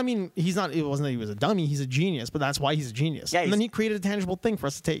 And I mean, it wasn't that he was a dummy. He's a genius, but that's why he's a genius. Yeah. And then he created a tangible thing for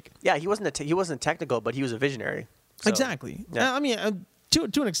us to take. Yeah, he wasn't technical, but he was a visionary. So. Exactly. Yeah. I mean,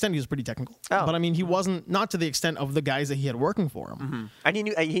 to an extent, he was pretty technical. Oh. But I mean, he wasn't not to the extent of the guys that he had working for him. Mm-hmm.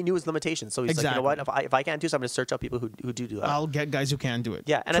 And he knew his limitations. So he's like, you know what? If I can't do something, I'm going to search out people who do that. I'll get guys who can do it.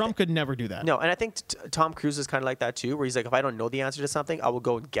 Yeah. And Trump could never do that. No, and I think Tom Cruise is kind of like that too, where he's like, if I don't know the answer to something, I will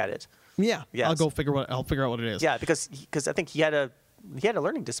go and get it. Yeah. Yes. I'll figure out what it is. Yeah, because I think he had a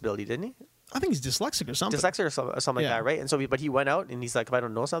learning disability, didn't he? I think he's dyslexic or something. Dyslexic or something like that, right? And so, but he went out and he's like, if I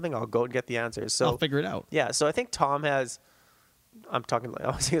don't know something, I'll go and get the answers. So I'll figure it out. Yeah. So I think Tom has. I'm talking. I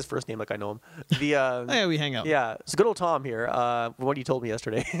was saying his first name like I know him. Yeah, we hang out. Yeah, it's good old Tom here. From what you told me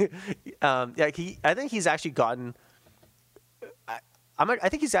yesterday. I think he's actually gotten. I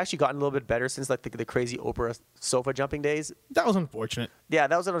think he's actually gotten a little bit better since like the crazy Oprah sofa jumping days. That was unfortunate. Yeah,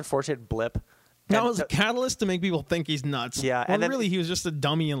 that was an unfortunate blip. That And was a catalyst to make people think he's nuts. Yeah, when and then- really he was just a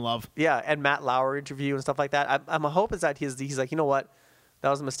dummy in love. Yeah, and Matt Lauer interview and stuff like that. I'm hope is that he's like, you know what, that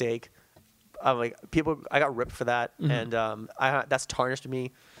was a mistake. I'm like, I got ripped for that, and that's tarnished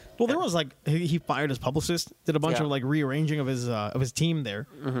me. Well, there was like he fired his publicist, did a bunch Yeah. of like rearranging of his team there,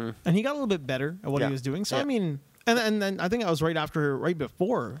 and he got a little bit better at what Yeah. he was doing. So Yeah. I mean, and then I think I was right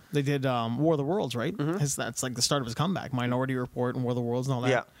before they did War of the Worlds, right? That's like the start of his comeback, Minority Report and War of the Worlds and all that.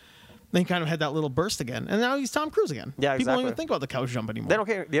 Yeah. Then he kind of had that little burst again, and now he's Tom Cruise again. Yeah, People don't exactly. even think about the couch jump anymore. They don't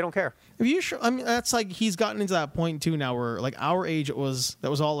care. They don't care. If you I mean, that's like he's gotten into that point too now, where like our age that was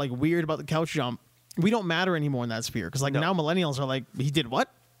all like weird about the couch jump. We don't matter anymore in that sphere because like No. now millennials are like, he did what?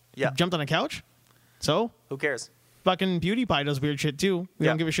 Yeah. He jumped on a couch. So Who cares? fucking PewDiePie does weird shit too. We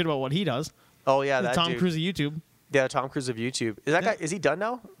Yeah. don't give a shit about what he does. Oh yeah, The that Tom dude. Cruise of YouTube. Yeah, Tom Cruise of YouTube. Is that guy? Is he done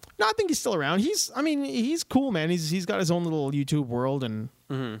now? No, I think he's still around. He's cool, man. He's got his own little YouTube world, and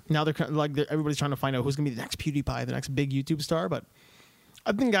now they're kind of like everybody's trying to find out who's gonna be the next PewDiePie, the next big YouTube star. But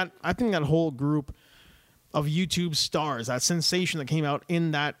I think that whole group of YouTube stars, that sensation that came out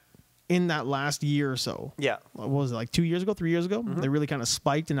in that last year or so. Yeah. What was it, like 2 years ago, 3 years ago? They really kind of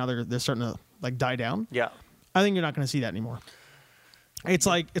spiked, and now they're starting to like die down. Yeah. I think you're not going to see that anymore. It's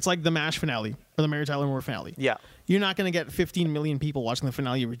like the MASH finale or the Mary Tyler Moore finale. Yeah. You're not going to get 15 million people watching the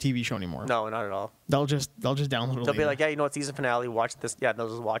finale of your TV show anymore. No, not at all. They'll just download it. They'll later. be like, yeah, you know what, season finale, watch this. Yeah, they'll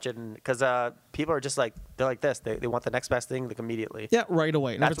just watch it, and because people are just like, they're like this. They want the next best thing like immediately. yeah, right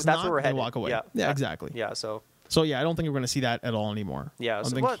away. And if That's it's that's not, where we're they headed. walk away. Yeah, Yeah, that- exactly. Yeah, so So yeah, I don't think we're going to see that at all anymore. Yeah, I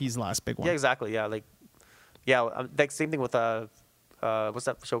so think what- he's the last big one. yeah, exactly. Yeah, like like same thing with what's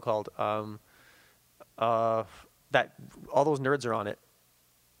that show called? That all those nerds are on it.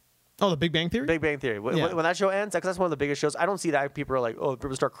 Oh, The Big Bang Theory. Big Bang Theory. When, Yeah. when that show ends, because that's one of the biggest shows. I don't see that people are like, oh,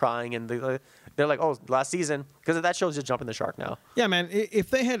 people start crying and they're like, oh, last season, because that show's just jumping the shark now. Yeah, man. If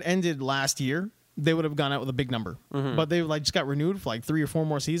they had ended last year, they would have gone out with a big number. But they like just got renewed for like 3 or 4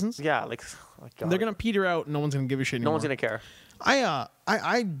 more seasons. Yeah, like, oh my God. They're gonna peter out. No one's gonna give a shit anymore. No one's gonna care.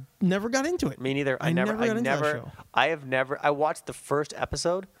 I never got into it. Me neither. I never got into that show. I watched the first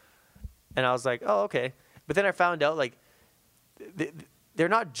episode, and I was like, oh, okay. But then I found out like they're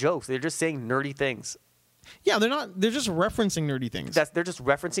not jokes. They're just saying nerdy things. Yeah, they're not. They're just referencing nerdy things, They're just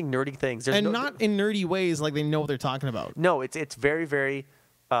referencing nerdy things. There's and not in nerdy ways like they know what they're talking about. No, it's very very,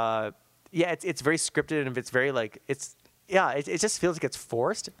 it's very scripted and it's very like it just feels like it's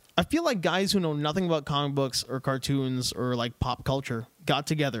forced. I feel like guys who know nothing about comic books or cartoons or like pop culture got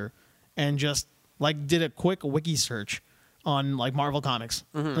together and just like did a quick wiki search on like Marvel Comics.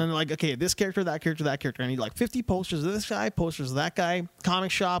 And then like, okay, this character, that character, that character. I need like 50 posters of this guy, posters of that guy.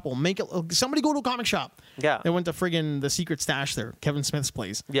 Comic shop will make it. Somebody go to a comic shop. Yeah. They went to friggin' the secret stash there, Kevin Smith's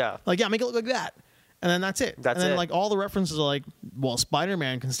place. Yeah. Like, yeah, make it look like that. And then that's it. That's and then it. like all the references are like, well,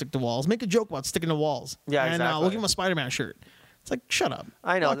 Spider-Man can stick to walls. Make a joke about sticking to walls. Yeah, and exactly. look at my Spider-Man shirt. It's like, shut up.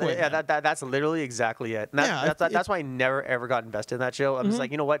 I know. Walk away, Yeah, man. that's literally exactly it. And that's why I never ever got invested in that show. I'm just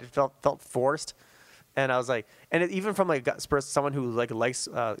like, you know what? It felt forced, and I was like, even from like someone who like likes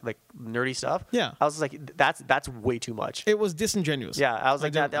like nerdy stuff. Yeah. I was like, that's way too much. It was disingenuous. Yeah, I was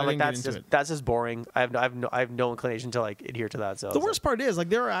like, didn't- I didn't get into it. that's just boring. I have no inclination to like adhere to that. So The worst part is like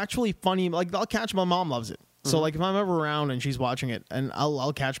there are actually funny. Like I'll catch my mom loves it. So like if I'm ever around and she's watching it, and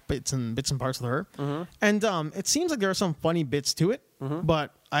I'll catch bits and parts with her. And it seems like there are some funny bits to it,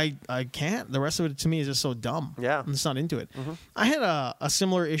 but I can't. The rest of it to me is just so dumb. Yeah. I'm just not into it. I had a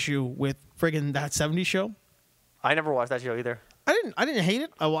similar issue with friggin' That 70s Show. I never watched that show either. I didn't hate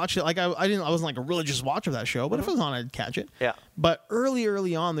it. I watched it. Like I wasn't like a religious watcher of that show, but if it was on, I'd catch it. Yeah. But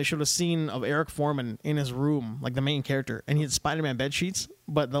early on, they showed a scene of Eric Foreman in his room, like the main character, and he had Spider-Man bed sheets.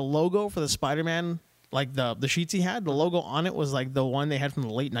 But the logo for the Spider-Man, like the sheets he had, the logo on it was like the one they had from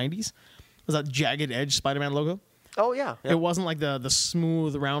the late '90s. It was that jagged edge Spider-Man logo. Oh yeah. It wasn't like the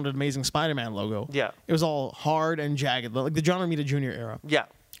smooth, rounded, amazing Spider-Man logo. Yeah. It was all hard and jagged, like the John Romita Jr. era. Yeah.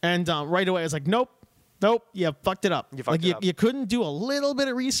 And right away, I was like, nope, you fucked it up. You fucked it up. You couldn't do a little bit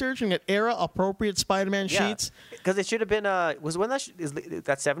of research and get era-appropriate Spider-Man sheets. Because it should have been was when that is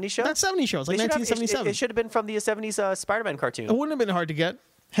that 70s show? That 70s show. It's like They should have- 1977. It should have been from the 70s Spider-Man cartoon. It wouldn't have been hard to get.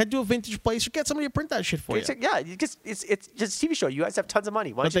 Head to a vintage place or get somebody to print that shit for you. Yeah, it's just a TV show. You guys have tons of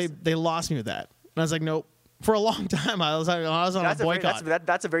money. Why But don't you they lost me with that. And I was like, nope, For a long time, I was on a boycott.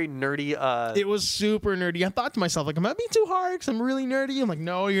 That's a very nerdy. It was super nerdy. I thought to myself, like, am I being too hard because I'm really nerdy? I'm like,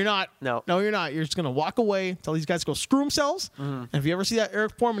 no, you're not. No, you're not. You're just gonna walk away, tell these guys to go screw themselves. And if you ever see that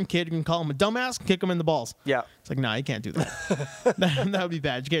Eric Foreman kid, you can call him a dumbass and kick him in the balls. Yeah. It's like, nah, you can't do that. that would be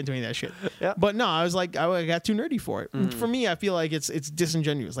bad. You can't do any of that shit. Yeah. But no, I was like, I got too nerdy for it. For me, I feel like it's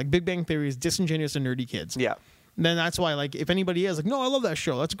disingenuous. Like Big Bang Theory is disingenuous to nerdy kids. Yeah. Then that's why, like, if anybody is like, no, I love that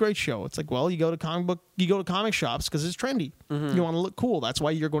show. That's a great show. It's like, well, you go to comic shops because it's trendy. You want to look cool. That's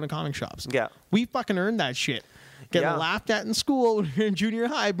why you're going to comic shops. Yeah. We fucking earned that shit. Getting laughed at in school when we were in junior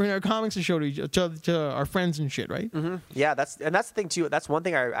high, bring our comics to show to our friends and shit, right? Yeah, that's the thing too. That's one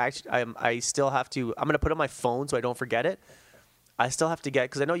thing I still have to. I'm gonna put on my phone so I don't forget it. I still have to get,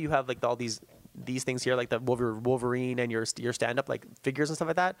 because I know you have like all these things here, like the Wolverine and your stand up like figures and stuff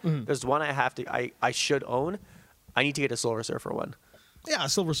like that. There's one I should own. I need to get a Silver Surfer one. Yeah, a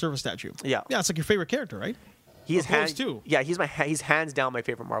Silver Surfer statue. Yeah, it's like your favorite character, right? He's too. Yeah, he's hands down my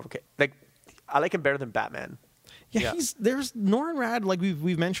favorite Marvel character. Like, I like him better than Batman. Yeah, there's Norrin Rad, like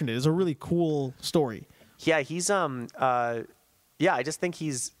we've mentioned it, is a really cool story. Yeah, he's I just think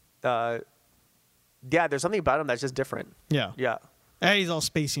he's there's something about him that's just different. Yeah. Yeah. And he's all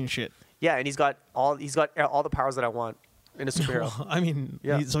spacey and shit. Yeah, and he's got all the powers that I want in a superhero. Well, I mean,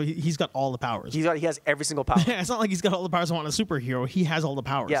 he's got all the powers. He has every single power. Yeah, it's not like he's got all the powers I want in a superhero. He has all the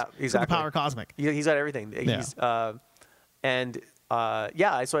powers. Yeah, exactly. It's like the power cosmic. He's got everything. Yeah. So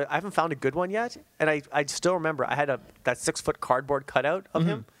I haven't found a good one yet, and I still remember I had that 6-foot cardboard cutout of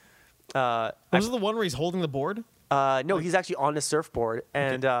him. Was it the one where he's holding the board? No, he's actually on the surfboard,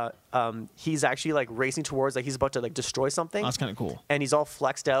 and he's actually like racing towards, like he's about to like destroy something. Oh, that's kind of cool. And he's all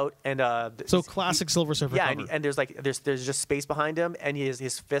flexed out, and so classic Silver Surfer. Yeah, cover. and there's just space behind him, and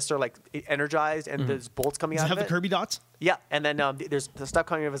his fists are like energized, and there's bolts coming out of it. Does it have the Kirby dots? Yeah, and then there's the stuff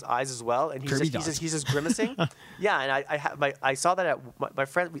coming out of his eyes as well, and he's just grimacing. Yeah, and I saw that at my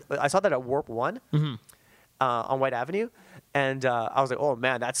friend. I saw that at Warp 1 on White Avenue, and I was like, oh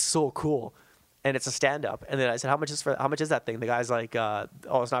man, that's so cool. And it's a stand-up. And then I said, how much is that thing? The guy's like, oh,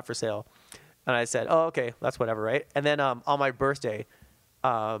 it's not for sale. And I said, oh, okay, that's whatever, right? And then on my birthday,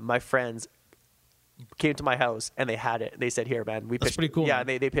 my friends came to my house and they had it. They said, here, man, we pitched. That's pretty cool. Yeah,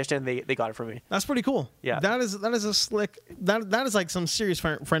 they pitched it and they got it for me. That's pretty cool. Yeah. That is a slick, that is like some serious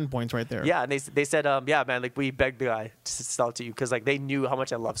friend points right there. Yeah, and they said, yeah, man, like we begged the guy to sell it to you because like they knew how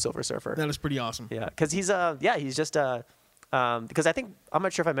much I love Silver Surfer. That is pretty awesome. Yeah, because he's just because I think, I'm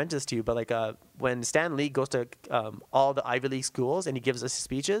not sure if I mentioned this to you, but like when Stan Lee goes to all the Ivy League schools and he gives us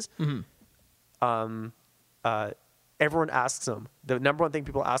speeches, everyone asks him, the number one thing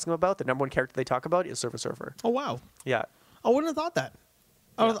people ask him about, the number one character they talk about is Silver Surfer. Oh wow. Yeah. I wouldn't have thought that.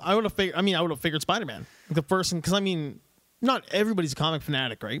 I would have figured. I mean, I would have figured Spider-Man, the first, because I mean, not everybody's a comic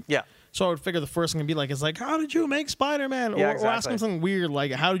fanatic, right? Yeah. So I would figure the first thing would be like, it's like, how did you make Spider-Man? Yeah, or ask him something weird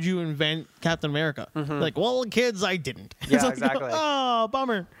like, how did you invent Captain America? Like, well, kids, I didn't. Yeah, it's like, exactly. Oh,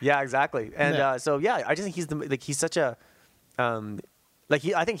 bummer. Yeah, exactly. And Yeah. I just think he's such a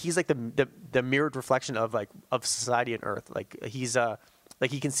I think he's like the mirrored reflection of society and Earth. Like he's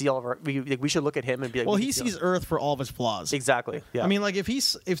like he can see all of our. We should look at him and be like. Well, he sees Earth for all of its flaws. Exactly. Yeah. I mean, like if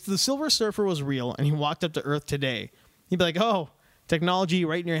the Silver Surfer was real and he walked up to Earth today, he'd be like, oh, technology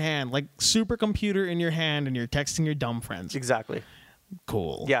right in your hand, like supercomputer in your hand, and you're texting your dumb friends. Exactly.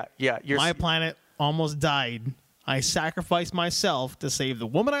 Cool. Yeah. My planet almost died. I sacrificed myself to save the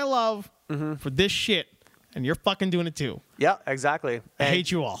woman I love for this shit, and you're fucking doing it too. Yeah, exactly. I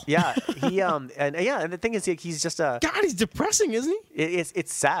hate you all. Yeah, and the thing is, he's just God, he's depressing, isn't he?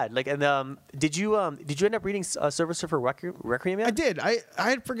 It's sad. Like, and did you end up reading Silver Surfer Requiem yet? I did. I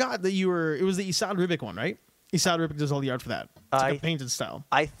had forgot that it was the Esad Ribic one, right? Esad Ribic does all the art for that. It's like a painted style.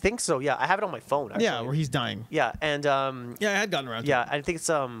 I think so. Yeah, I have it on my phone. Actually. Yeah, where he's dying. Yeah, and I had gotten around to yeah, it. I think it's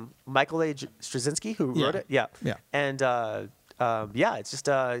Michael A. Straczynski who wrote it. Yeah, yeah, and it's just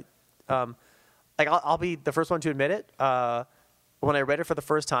like I'll be the first one to admit it. When I read it for the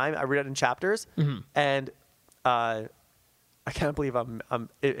first time, I read it in chapters, and I can't believe I'm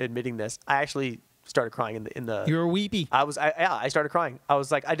admitting this. I actually started crying in the. You were weepy. I started crying. I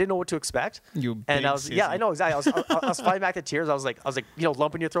was like, I didn't know what to expect. And I was sissy. Yeah, I know exactly. I was fighting back the tears. I was like,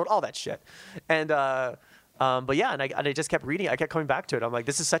 lump in your throat, all that shit, and but yeah, and I just kept reading. I kept coming back to it. I'm like,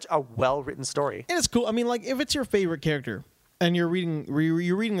 this is such a well written story. And it's cool. I mean, like if it's your favorite character. And you're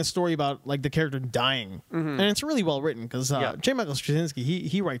reading a story about like the character dying, and it's really well written because J. Michael Straczynski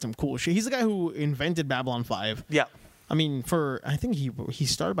he writes some cool shit. He's the guy who invented Babylon 5. Yeah, I mean, I think he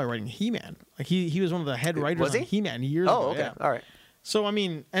started by writing He-Man. Like he was one of the head writers on He-Man years ago. Oh, okay, yeah. All right. So I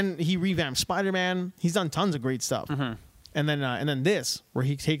mean, and he revamped Spider-Man. He's done tons of great stuff. and then this, where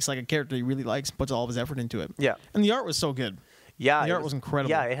he takes like a character he really likes, puts all of his effort into it. Yeah. And the art was so good. Yeah, The art was incredible.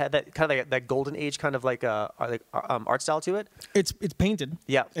 Yeah, it had that kind of like that golden age kind of like art style to it. It's painted.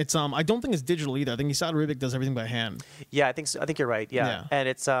 Yeah. It's I don't think it's digital either. I think Esad Ribic does everything by hand. Yeah, I think so. I think you're right. Yeah, Yeah. and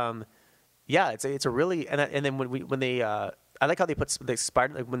it's it's a really and then when they I like how they put the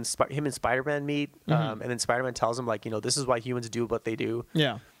Spider like when him and Spider-Man meet, Mm-hmm. and then Spider-Man tells him like, this is why humans do what they do.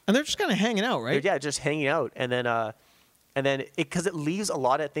 Yeah. And they're just kind of hanging out, right? Yeah, just hanging out, and then because it leaves a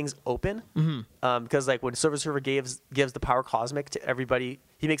lot of things open. Because like when Silver Surfer gives the power cosmic to everybody,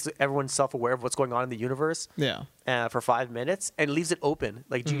 he makes everyone self-aware of what's going on in the universe. Yeah. For 5 minutes, and leaves it open.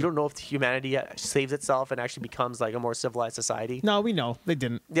 Like you don't know if humanity saves itself and actually becomes like a more civilized society. No, we know they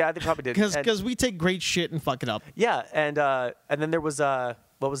didn't. Yeah, they probably did. Because we take great shit and fuck it up. Yeah, and then there was what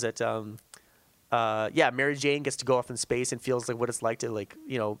was it? Mary Jane gets to go off in space and feels like what it's like to like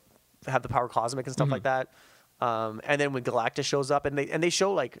have the power cosmic and stuff like that. And then when Galactus shows up, and they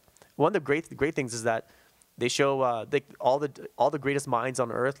show like one of the great things is that they show all the greatest minds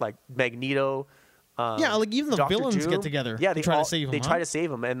on Earth, like Magneto. Yeah, like even the Dr. villains Doom. get together. Yeah, to try to save him. They try to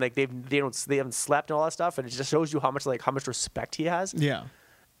save him, and like they haven't slept and all that stuff, and it just shows you how much respect he has. Yeah.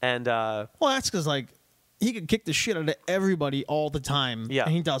 And Well, that's because like he could kick the shit out of everybody all the time. Yeah.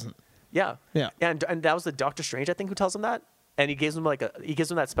 And he doesn't. yeah, Yeah. and that was the Doctor Strange, I think, who tells him that, and he gives him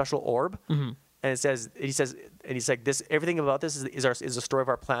that special orb. And he's like, this, everything about this is the story of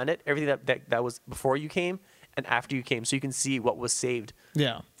our planet. Everything that was before you came and after you came, so you can see what was saved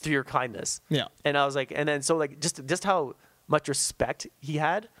Yeah. through your kindness. Yeah. And I was like, and then so like just how much respect he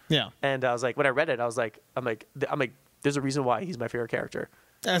had. Yeah. And I was like, when I read it, I'm like, there's a reason why he's my favorite character.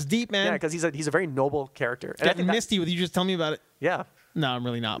 That's deep, man. Yeah, because he's a very noble character. And I Getting think misty with you just tell me about it. yeah. No, I'm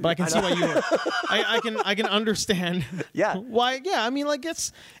really not. But I can see why you would. I can understand. Yeah. Why? Yeah. I mean, like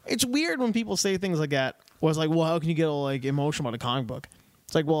it's weird when people say things like that. Well, it's like, well, how can you get all like emotional about a comic book?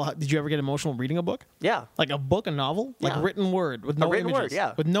 It's like, well, did you ever get emotional reading a book? Yeah. Like a book, a novel, like Yeah. written word with no written images. word,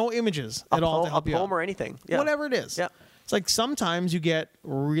 yeah. With no images at all to help you out. poem or anything. Yeah. Whatever it is. Yeah. It's like sometimes you get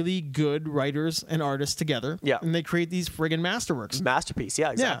really good writers and artists together. Yeah. And they create these friggin' masterworks. Masterpiece.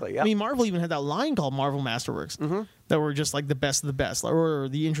 Yeah, exactly. Yeah. I mean, Marvel even had that line called Marvel Masterworks that were just like the best of the best, or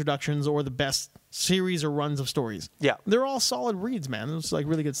the introductions, or the best series or runs of stories. Yeah. They're all solid reads, man. It's like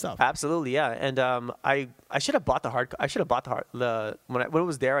really good stuff. Absolutely, yeah. And I should have bought when it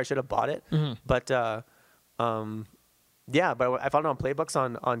was there. I should have bought it, but I found it on Playbooks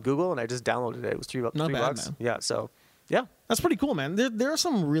on Google, and I just downloaded it. It was $3. Not bad, $3. man. Yeah, so yeah, That's pretty cool, man. There are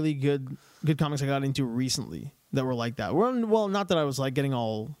some really good comics I got into recently that were like that. Well, not that I was like getting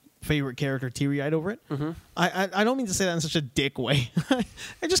all favorite character teary-eyed over it. I don't mean to say that in such a dick way.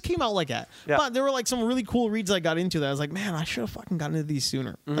 It just came out like that. Yeah. But there were like some really cool reads I got into that I was like, man, I should have fucking gotten into these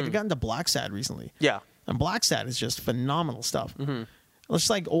sooner. Like I got into Black Sad recently. yeah, And Black Sad is just phenomenal stuff. It's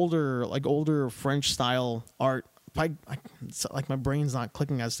like older French style art. It's like my brain's not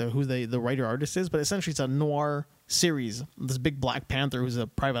clicking as to who the writer artist is, but essentially it's a noir series. This big Black Panther who's a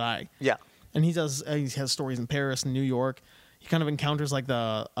private eye. yeah, And he has stories in Paris and New York. He kind of encounters like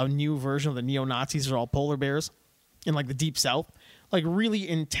a new version of the neo-Nazis are all polar bears in like the deep south. Like really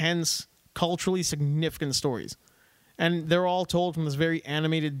intense, culturally significant stories. And they're all told from this very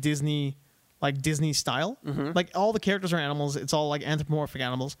animated Disney style. Like all the characters are animals. It's all like anthropomorphic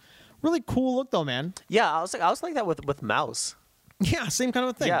animals. Really cool look though, man. yeah. I was like that with Mouse. Yeah, same kind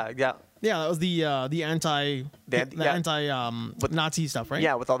of a thing. Yeah, yeah, Yeah, that was the anti Nazi stuff, right?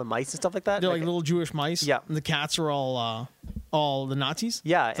 yeah. With all the mice and stuff like that. They're like little Jewish mice. Yeah. And the cats are all the Nazis.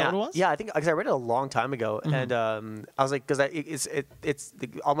 Yeah, Is that what it was? Yeah, I think because I read it a long time ago, and I was like, because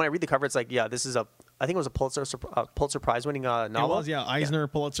when I read the cover, it's like, yeah, this is I think it was a Pulitzer Prize winning novel. It was, yeah, Eisner,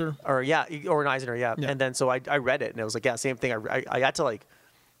 Pulitzer. or an Eisner, yeah. Yeah. And then so I read it, and it was like, yeah, same thing. I had to like,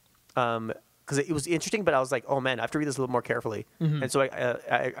 because it was interesting, but I was like, oh man, I have to read this a little more carefully. And so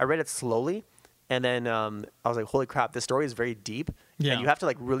I read it slowly, and then I was like, holy crap, this story is very deep. Yeah. And you have to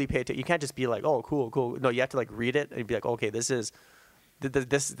like really pay attention. You can't just be like, oh, cool. No, you have to like read it and be like, okay, this is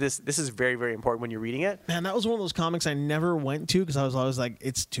very, very important when you're reading it. Man, that was one of those comics I never went to because I was always like,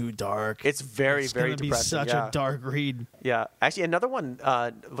 it's too dark. It's very, It's very gonna be depressing. such yeah. a dark read. Yeah, actually, another one.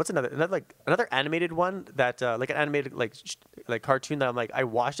 What's another animated one that like an animated like cartoon that I'm like, I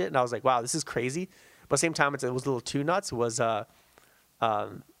watched it and I was like, wow, this is crazy. But at the same time, it was a little too nuts. Was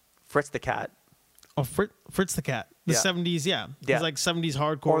Fritz the Cat. Oh, Fritz the Cat. The Yeah. 70s, yeah. Yeah. He's like 70s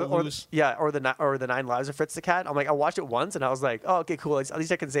hardcore or loose. the 9 Lives of Fritz the Cat. I'm like, I watched it once and I was like, oh, okay, cool. At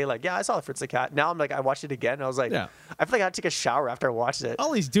least I can say like, yeah, I saw Fritz the Cat. Now I'm like, I watched it again and I was like, Yeah. I feel like I had to take a shower after I watched it.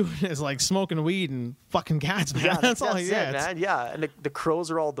 All he's doing is like smoking weed and fucking cats, man. Yeah, that's all he it, is. man. Yeah, and the crows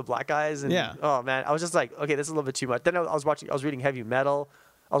are all the black guys, and Yeah. oh man, I was just like, okay, this is a little bit too much. Then I was reading heavy metal.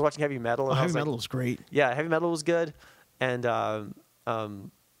 I was watching heavy metal. And I Heavy was like, metal was great. yeah, heavy metal was good, and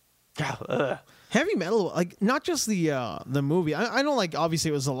Heavy metal, like not just the movie. I know, like obviously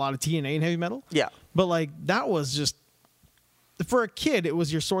it was a lot of TNA in heavy metal. yeah, But like that was just for a kid, it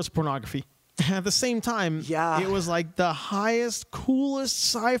was your source of pornography. At the same time, Yeah. it was like the highest, coolest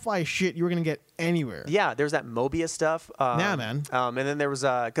sci-fi shit you were gonna get anywhere. yeah. There's that Mobius stuff. Yeah, man. And then there was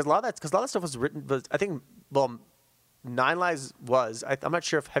because a lot of that stuff was written. But I think Nine Lives was. I'm not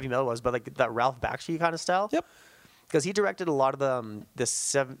sure if heavy metal was, but like that Ralph Bakshi kind of style. Yep. Because he directed a lot of the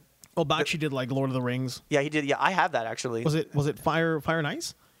seven. Well, Bakshi did like Lord of the Rings. Yeah, he did. Yeah, I have that actually. Was it Fire and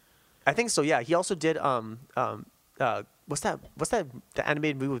Ice? I think so. Yeah, he also did what's that the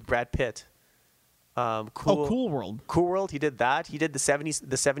animated movie with Brad Pitt? Oh, Cool World. Cool World. He did that. He did the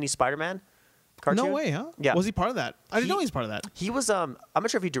 70s Spider-Man cartoon. No way, huh? Yeah. Was he part of that? I didn't He- know he was part of that. He was I'm not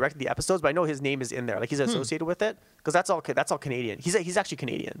sure if he directed the episodes, but I know his name is in there. Like he's associated with it because that's all Canadian. He's actually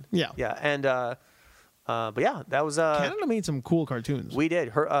Canadian. Yeah. Yeah, and but yeah, that was Canada made some cool cartoons. we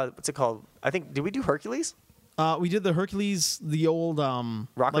did what's it called? I think did we do Hercules? We did the Hercules, the old Rocket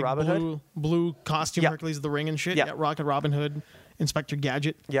like Robin Hood? blue costume Yeah. Hercules of the Ring and shit. Yeah. Yeah, Rocket Robin Hood, Inspector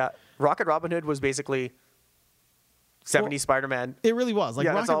Gadget. Yeah, Rocket Robin Hood was basically 70s Well, Spider-Man. It really was like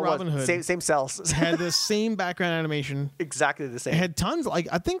Yeah, that's Rocket all it Robin was. Hood Same cells. had the same background animation. Exactly the same. It had tons. Like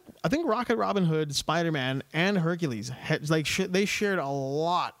I think Rocket Robin Hood, Spider Man, and Hercules had like they shared a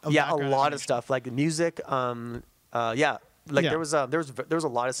lot of yeah, a background lot of animation. stuff like music. Yeah, like Yeah. there was a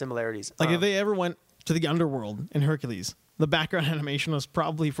lot of similarities. Like if they ever went to the underworld in Hercules, the background animation was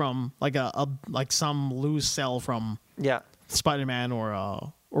probably from like a like some loose cell from yeah. Spider Man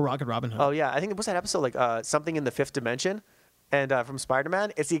or Rocket Robin Hood. Oh yeah, I think it was that episode like something in the fifth dimension, and from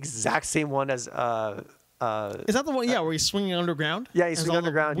Spider-Man, it's the exact same one as Is that the one? Yeah, where he's swinging underground. Yeah, he's There's swinging all the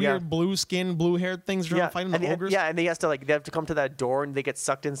underground, yeah. Weird blue skin, blue haired things trying to fight him, and the ogres. yeah, and they have to come to that door and they get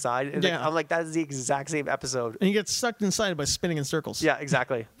sucked inside. And Yeah. I'm like, that is the exact same episode. And he gets sucked inside by spinning in circles. Yeah,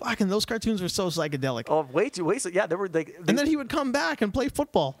 exactly. Fucking those cartoons were so psychedelic. Oh, yeah, they were like, And then he would come back and play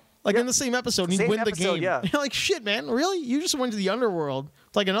football. Like Yeah. in the same episode, and he'd Same win the episode, game. yeah. You're like, shit, man, really? You just went to the underworld,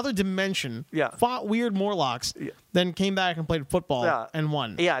 like another dimension, Yeah. fought weird Morlocks, then came back and played football Yeah. and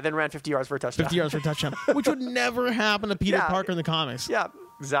won. yeah, then ran 50 yards for a touchdown. 50 yards for a touchdown, which would never happen to Peter Yeah. Parker in the comics. Yeah,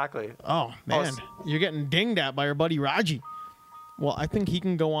 exactly. Oh, man. s- You're getting dinged at by your buddy Raji. Well, I think he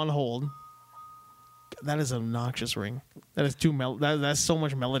can go on hold. That is an obnoxious ring. That is too that's so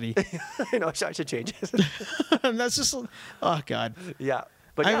much melody. You know, I should change it. And that's just, oh, God. Yeah,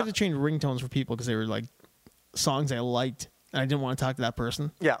 but I yeah, had to change ringtones for people because they were like songs I liked, and I didn't want to talk to that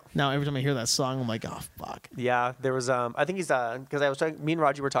person. yeah. Now every time I hear that song, I'm like, oh fuck. Yeah, there was I think he's because I was talking, me and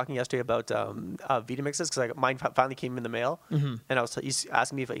Roger were talking yesterday about Vitamixes because mine finally came in the mail, and he's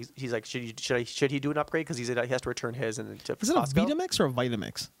asking me if he's like should he do an upgrade because he has to return his and to Is it a Costco. Vitamix or a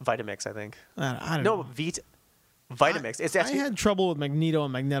Vitamix? Vitamix, I think. I don't No, know. Vitamix. It's I actually had trouble with Magneto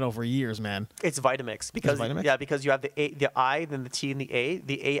and Magneto for years, man. it's Vitamix because Vitamix? yeah because you have the I, then the T and the A.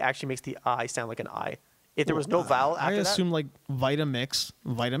 The A actually makes the I sound like an I. If there was no vowel I after assume like Vitamix,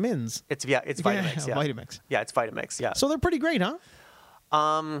 vitamins. that, it's Vitamix. Yeah, Vitamix. Yeah, it's Vitamix. Yeah. So they're pretty great, huh?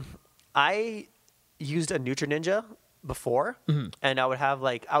 I used a Nutrininja before, Mm-hmm. and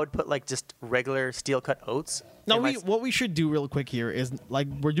I would put like just regular steel cut oats. Now, in my what we should do real quick here is like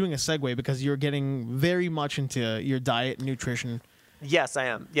we're doing a segue because you're getting very much into your diet and nutrition. Yes, I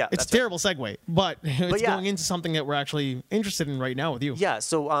am. Yeah, It's a that's right. terrible segue, but it's yeah. going into something that we're actually interested in right now with you. Yeah.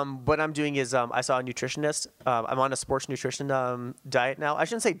 So what I'm doing is I saw a nutritionist. I'm on a sports nutrition diet now. I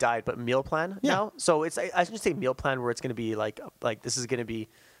shouldn't say diet, but meal plan Yeah. now. So I shouldn't say meal plan where it's going to be like this is going to be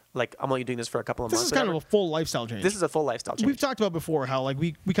like I'm only doing this for a couple of This months. is kind of whatever. a full lifestyle change. This is a full lifestyle change. We've talked about before how like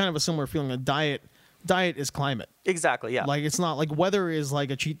we kind of have a similar feeling that diet is climate. Exactly. Yeah. Like it's not like weather is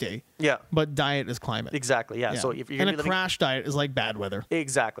like a cheat day, yeah. but diet is climate. Exactly. Yeah. Yeah. So if you're and gonna a be living, crash diet is like bad weather.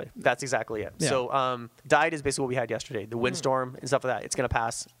 exactly. That's exactly it. Yeah. So diet is basically what we had yesterday. The windstorm and stuff like that. It's gonna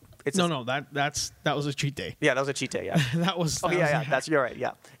pass. It's No, that was a cheat day. Yeah, that was a cheat day. Yeah. That was. Oh that yeah, was- yeah. That's you're right.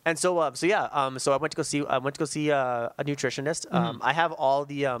 Yeah. And so I went to go see a nutritionist. Mm-hmm. I have all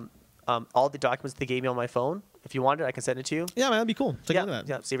the documents they gave me on my phone. If you want it, I can send it to you. Yeah, man, that'd be cool. Take Yeah, a look at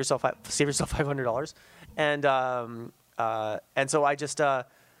that. yeah. Save yourself $500, and so I just so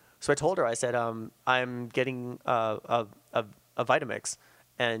I told her, I said I'm getting a Vitamix,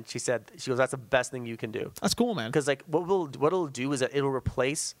 and she goes, that's the best thing you can do. That's cool, man. Because like what it'll do is that it'll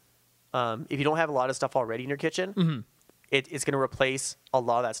replace, if you don't have a lot of stuff already in your kitchen, it's going to replace a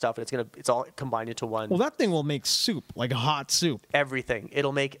lot of that stuff, and it's all combined into one. Well, that thing will make soup, like a hot soup. Everything.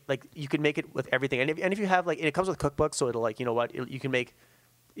 It'll make, like, you can make it with everything. And if you have, like, and it comes with cookbooks, so it'll, like, you know what, you can make,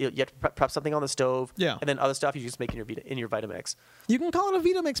 you have to prep something on the stove. Yeah. And then other stuff you just make in your Vitamix. You can call it a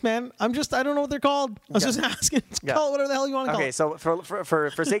Vitamix, man. I don't know what they're called. I was just asking. Call it whatever the hell you want to call it. Okay, so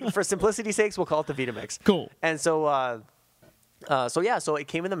for simplicity's sakes, we'll call it the Vitamix. Cool. And so, so it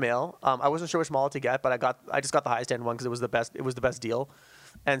came in the mail. I wasn't sure which model to get, but I just got the highest end one because it was the best. It was the best deal.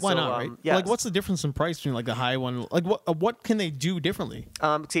 And Why so, not, right? Yeah. Like, what's the difference in price between like the high one? Like, what can they do differently?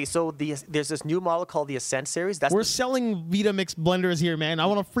 See, so there's this new model called the Ascent series. We're selling Vitamix blenders here, man. I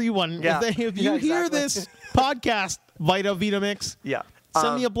want a free one. Yeah. If you hear this podcast, Vitamix, yeah.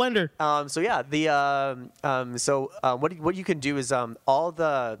 send me a blender. What you can do is all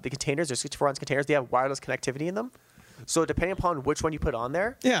the containers, there's 64-ounce containers, they have wireless connectivity in them. So depending upon which one you put on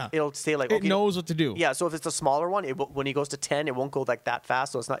there, it'll say like, it knows what to do. Yeah. So if it's a smaller one, when it goes to 10, it won't go like that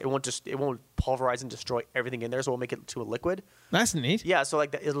fast. So it won't pulverize and destroy everything in there. So we'll make it to a liquid. That's neat. Yeah. So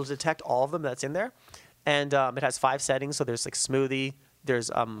like it'll detect all of them that's in there, and it has 5 settings. So there's like smoothie,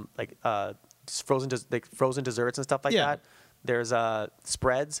 there's frozen desserts and stuff like that. There's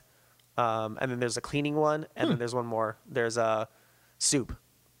spreads, and then there's a cleaning one, and then there's one more. There's soup.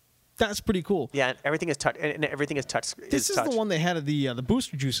 That's pretty cool. Yeah, and everything is touch. And everything is touch. This is the one they had at the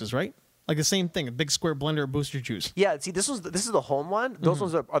booster juices, right? Like the same thing, a big square blender of booster juice. Yeah. See, this is the home one. Those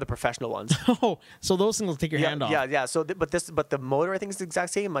ones are the professional ones. Oh, so those things will take your hand off. Yeah. So, but the motor I think is the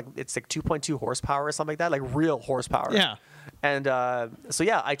exact same. Like it's like 2.2 horsepower or something like that. Like real horsepower. Yeah. And so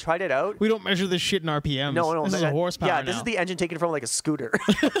yeah, I tried it out. We don't measure this shit in RPMs. No. This is a horsepower. Yeah, now. this is the engine taken from like a scooter.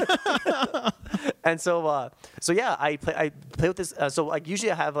 And so yeah, I play with this. So like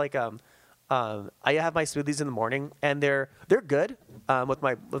usually I have like I have my smoothies in the morning, and they're good. I had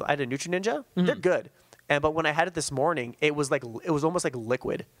a Nutri Ninja. They're good. But when I had it this morning, it was almost like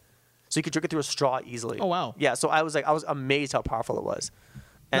liquid, so you could drink it through a straw easily. Oh wow. Yeah. So I was amazed how powerful it was.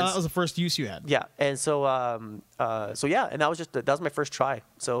 And that was the first use you had. Yeah. And so yeah, and that was my first try.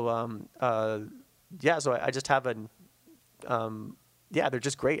 So so I just have they're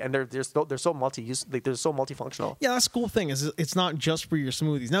just great, and they're so multi-use, like they're so multifunctional. Yeah, that's the cool thing is it's not just for your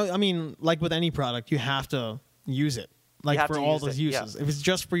smoothies. Now, I mean, like with any product, you have to use it, like for all those uses. Yeah. If it's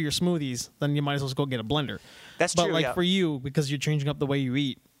just for your smoothies, then you might as well go get a blender. That's true. But like for you, because you're changing up the way you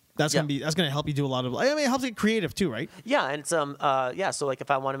eat, that's gonna help you do a lot of. I mean, it helps you get creative too, right? Yeah, and it's So like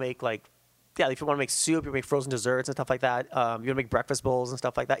if I want to make if you want to make soup, you make frozen desserts and stuff like that. You want to make breakfast bowls and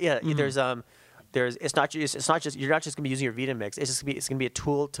stuff like that. Yeah, it's not just you're not just gonna be using your Vitamix. It's gonna be a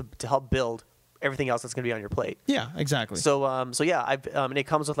tool to help build everything else that's gonna be on your plate. Yeah, exactly. So and it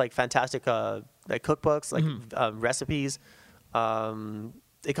comes with like fantastic like cookbooks, like recipes.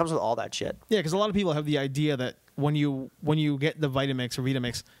 It comes with all that shit. Yeah, because a lot of people have the idea that when you get the Vitamix or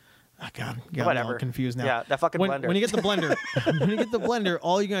Vitamix. Oh God, you got me all confused now. Yeah, that fucking blender. When you get the blender,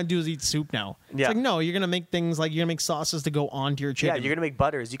 all you're gonna do is eat soup now. Yeah. It's like no, you're gonna make things like you're gonna make sauces to go onto your chicken. Yeah, you're gonna make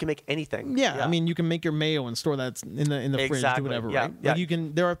butters. You can make anything. Yeah, I mean, you can make your mayo and store that in the fridge, do whatever, right? Yeah. Like you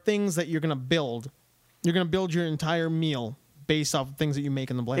can. There are things that you're gonna build. You're gonna build your entire meal based off of things that you make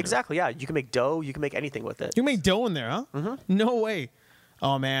in the blender. Exactly. Yeah, you can make dough. You can make anything with it. You can make dough in there, huh? Mm-hmm. No way.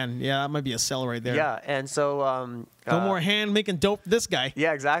 Oh man, yeah, that might be a sell right there. Yeah, and so no more hand making dough for this guy.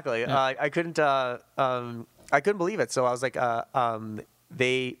 Yeah, exactly. Yeah. I couldn't believe it. So I was like,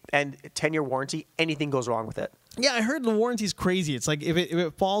 they 10-year warranty. Anything goes wrong with it. Yeah, I heard the warranty's crazy. It's like if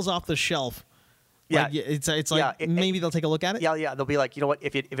it falls off the shelf. Yeah, like, it's like maybe they'll take a look at it. Yeah. They'll be like, you know what?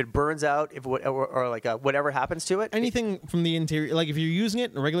 If it burns out, or like whatever happens to it, anything from the interior, like if you're using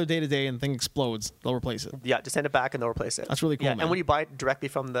it in a regular day to day and the thing explodes, they'll replace it. Yeah, just send it back and they'll replace it. That's really cool. Yeah, man. and when you buy it directly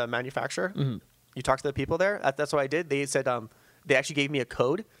from the manufacturer, you talk to the people there. That's what I did. They said they actually gave me a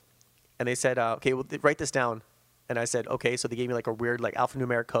code, and they said, okay, well, write this down. And I said, okay. So they gave me like a weird like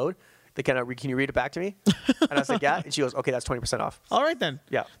alphanumeric code. They kind of can you read it back to me? And I was like, yeah. And she goes, okay, that's 20% off. All right then.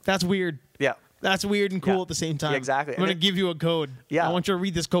 Yeah, that's weird. Yeah. That's weird and cool at the same time. Yeah, exactly. I'm going to give you a code. Yeah. I want you to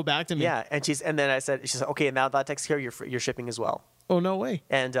read this code back to me. Yeah. And then she said, okay, and now that takes care of your shipping as well. Oh, no way.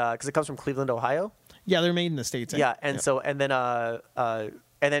 And because it comes from Cleveland, Ohio. Yeah, they're made in the States. Yeah. And then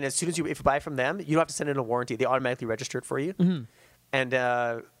as soon as if you buy from them, you don't have to send in a warranty. They automatically register it for you. Mm-hmm.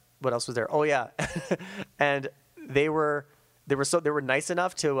 And what else was there? Oh yeah. And they were nice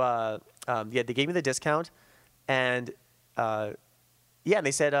enough to they gave me the discount, and and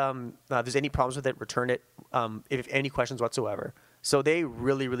they said if there's any problems with it, return it. If any questions whatsoever. So they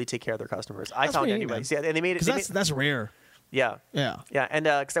really, really take care of their customers. I found anyways. Yeah, and they made it. That's rare. Yeah. Yeah. Yeah, and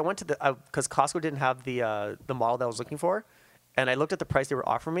because I went to because Costco didn't have the model that I was looking for, and I looked at the price they were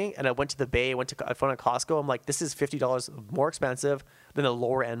offering me, and I went to the Bay, I found a Costco. I'm like, this is $50 more expensive than the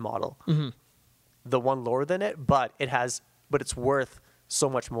lower end model, the one lower than it, but it's worth so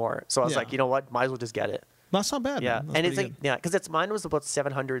much more. So I was Yeah. like, you know what, might as well just get it. That's not bad. Yeah, man. That's and it's pretty like good. because mine was about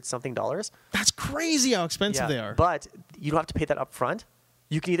 $700 something. That's crazy how expensive they are. But you don't have to pay that up front.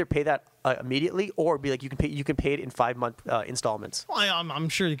 You can either pay that immediately, or be like you can pay it in 5-month installments. Well, I'm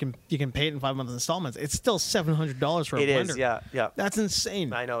sure you can pay it in 5-month installments. It's still $700 for a It blender. is, yeah. That's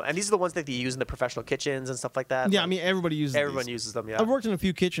insane. I know, and these are the ones that they use in the professional kitchens and stuff like that. Yeah, Like, I mean everybody uses. everyone these. uses them. Yeah, I've worked in a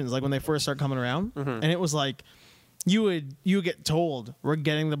few kitchens like when they first start coming around, and it was like you would get told we're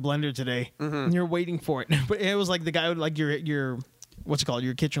getting the blender today, and you're waiting for it. But it was like the guy would like your what's it called,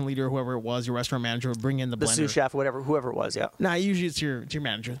 your kitchen leader, whoever it was, your restaurant manager would bring in the the blender. sous chef, whoever it was. Yeah. Nah, usually it's your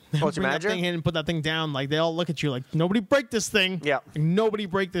manager. Oh, it's your Bring manager? that thing in and put that thing down. Like they all look at you like nobody break this thing. Yeah. Like, nobody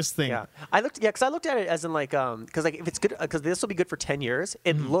break this thing. Yeah, because I looked at it as in like, because like if it's good, because this will be good for 10 years.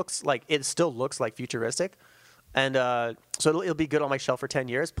 It still looks like futuristic, and so it'll be good on my shelf for 10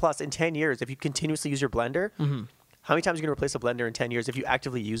 years. Plus, in 10 years, if you continuously use your blender, how many times are you gonna replace a blender in 10 years if you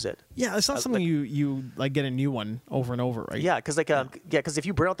actively use it? Yeah, it's not something you like get a new one over and over, right? Yeah, because because if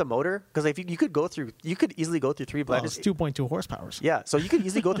you burn out the motor, because if you could easily go through 3 Well, blenders. it's 2.2 horsepower. Yeah, so you could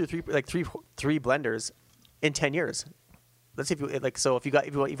easily go through three blenders in 10 years. Let's see if you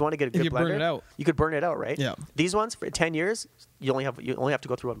want to get a good you blender, burn it out. you could burn it out, right? Yeah. These ones for 10 years, you only have to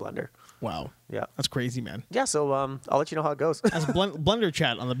go through one blender. Wow. Yeah. That's crazy, man. Yeah, so I'll let you know how it goes. That's blender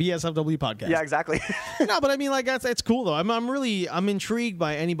chat on the BSFW podcast. Yeah, exactly. No, but I mean, like it's cool though. I'm intrigued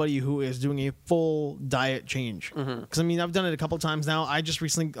by anybody who is doing a full diet change. Because I mean, I've done it a couple times now. I just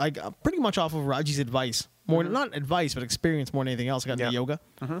recently, pretty much off of Raji's advice, more not advice, but experience more than anything else. I got into yoga.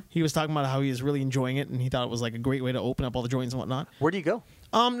 He was talking about how he is really enjoying it, and he thought it was like a great way to open up all the joints and whatnot. Where do you go?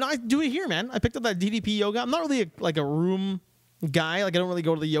 No, I do it here, man. I picked up that DDP yoga. I'm not really a room guy. Like I don't really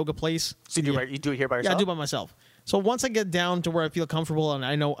go to the yoga place. So you do it here by yourself? Yeah, I do it by myself. So once I get down to where I feel comfortable and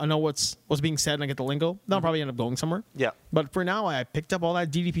I know what's being said and I get the lingo, then I'll probably end up going somewhere. Yeah. But for now, I picked up all that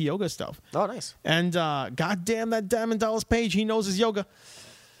DDP yoga stuff. Oh, nice. And goddamn that Diamond Dallas Page, he knows his yoga.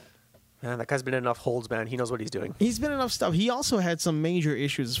 Man, that guy's been in enough holds, man. He knows what he's doing. He's been enough stuff. He also had some major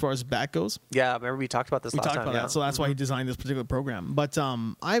issues as far as back goes. Yeah, remember we talked about this last time. We talked about that, so that's why he designed this particular program. But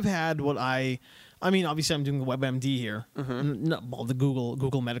I've had what I mean, obviously I'm doing the WebMD here, not the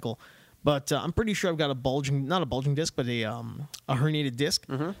Google Medical, but I'm pretty sure I've got not a bulging disc, but a herniated disc.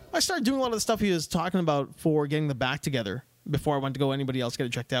 I started doing a lot of the stuff he was talking about for getting the back together before I went to go anybody else get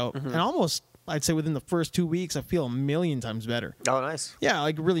it checked out, and almost I'd say within the first 2 weeks I feel a million times better. Oh, nice. Yeah,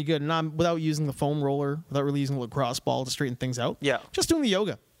 like really good, and I'm without using the foam roller, without really using the lacrosse ball to straighten things out. Yeah. Just doing the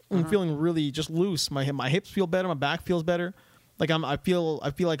yoga. I'm feeling really just loose. My hips feel better. My back feels better. Like I feel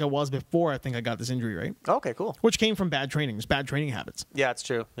like I was before I think I got this injury, right? Okay, cool. Which came from bad training. Just bad training habits. Yeah, it's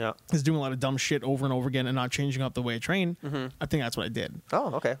true. Yeah. Is doing a lot of dumb shit over and over again and not changing up the way I train. I think that's what I did.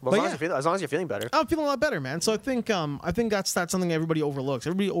 Oh, okay. Well, as long as you're feeling better. I'm feeling a lot better, man. So I think that's something everybody overlooks.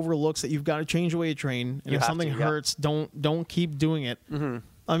 Everybody overlooks that you've got to change the way you train. And if something hurts, don't keep doing it.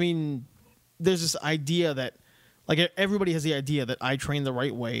 I mean, there's this idea that like everybody has the idea that I train the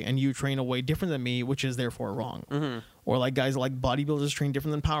right way and you train a way different than me, which is therefore wrong. Or like guys like bodybuilders train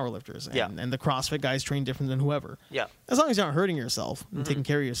different than powerlifters. And the CrossFit guys train different than whoever. Yeah. As long as you're not hurting yourself and taking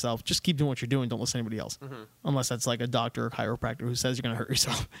care of yourself, just keep doing what you're doing. Don't listen to anybody else. Unless that's like a doctor or chiropractor who says you're going to hurt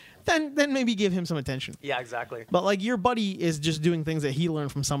yourself. then maybe give him some attention. Yeah, exactly. But like your buddy is just doing things that he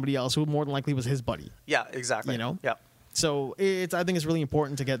learned from somebody else who more than likely was his buddy. Yeah, exactly. You know? Yeah. So I think it's really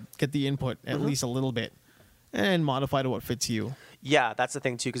important to get the input at least a little bit and modify to what fits you. Yeah, that's the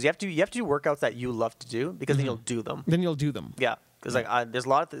thing too, because you have to do workouts that you love to do, because then you'll do them. Then you'll do them. Yeah, because there's a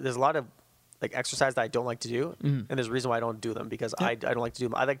lot of like exercise that I don't like to do, and there's a reason why I don't do them, because I don't like to do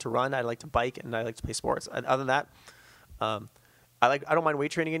them. I like to run, I like to bike, and I like to play sports. And other than that, I don't mind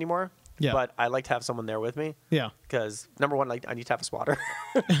weight training anymore. Yeah. But I like to have someone there with me. Yeah. Because number one, I need to have a spotter.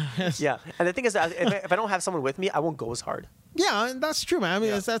 Yeah, and the thing is, that if I don't have someone with me, I won't go as hard. Yeah, and that's true, man. I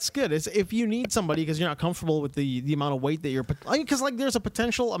mean, that's good. It's if you need somebody because you're not comfortable with the amount of weight that you're, because like there's a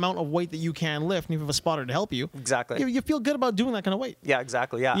potential amount of weight that you can lift, and if you have a spotter to help you, Exactly. you feel good about doing that kind of weight. Yeah,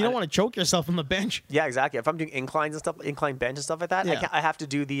 exactly. Yeah, You don't want to choke yourself on the bench. Yeah, exactly. If I'm doing incline bench and stuff like that, Yeah. I have to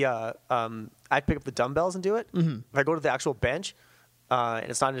do the. I pick up the dumbbells and do it. If I go to the actual bench, and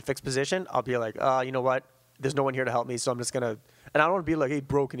it's not in a fixed position, I'll be like, you know what? There's no one here to help me, so I'm just gonna. And I don't want to be like, hey,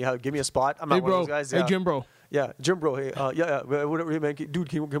 bro, can you give me a spot? I'm not Hey, one bro. of those guys. Hey, Yeah. Jim, bro. Yeah, Jim, bro. Hey, whatever, man. Dude,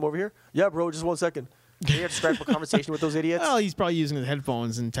 can you come over here? Yeah, bro. Just 1 second. Did you have to strike up a conversation with those idiots? Well, he's probably using his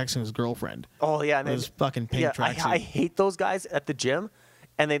headphones and texting his girlfriend. Oh yeah, and Those fucking pink yeah, tracksuit. I hate those guys at the gym,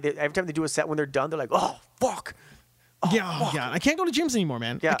 and they every time they do a set when they're done, they're like, oh fuck. Yeah. I can't go to gyms anymore,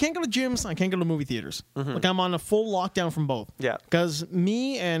 man. Yeah. I can't go to gyms. I can't go to movie theaters. Like I'm on a full lockdown from both. Yeah. Because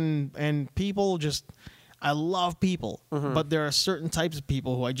me and people just, I love people, but there are certain types of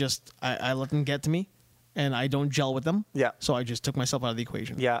people who I let them get to me, and I don't gel with them. Yeah. So I just took myself out of the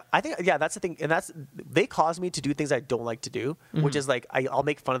equation. Yeah, I think that's the thing, and they cause me to do things I don't like to do, which is like I'll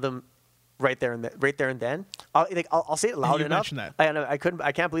make fun of them right there and then. I'll say it loud You enough. mentioned that.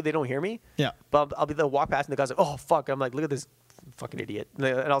 I can't believe they don't hear me. Yeah. But they'll walk past and the guy's like, oh fuck. I'm like, look at this fucking idiot, and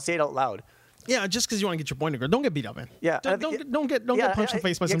I'll say it out loud. Yeah, just because you want to get your point across. Don't get beat up, man. Yeah, Don't get punched in the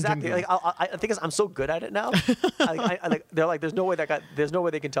face by some exactly. gym guy. Like I think I'm so good at it now. They're like, there's no way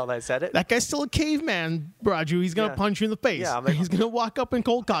they can tell that I said it. That guy's still a caveman, Raju. He's gonna Yeah. punch you in the face. Yeah, I'm like- he's gonna walk up and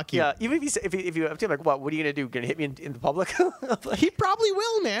cold cock you. Yeah, even if you have to, like, what are you gonna do? Gonna hit me in the public? Like, He probably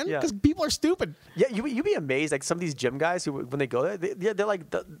will, man, Yeah. because people are stupid. yeah, you'd be amazed. Like some of these gym guys who, when they go there, they're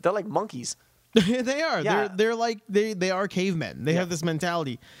like monkeys. They are. Yeah. They're like they are cavemen. They Yeah. have this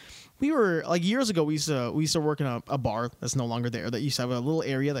mentality. We were like years ago. We used to work in a bar that's no longer there. That used to have a little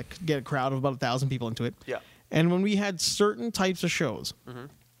area that could get a crowd of about 1,000 people into it. Yeah. And when we had certain types of shows,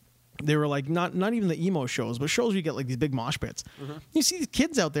 they were like not even the emo shows, but shows where you get like these big mosh pits. You see these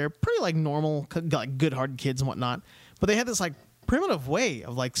kids out there, pretty like normal, like good-hearted kids and whatnot, but they had this like primitive way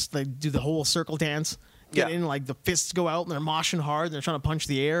of like they do the whole circle dance. Get Yeah. in, like the fists go out and they're moshing hard and they're trying to punch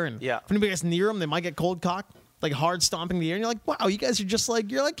the air. And Yeah. if anybody gets near them, they might get cold cocked, like hard stomping the air. And you're like, wow, you guys are just like,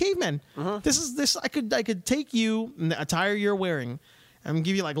 you're like cavemen. This I could take you in the attire you're wearing and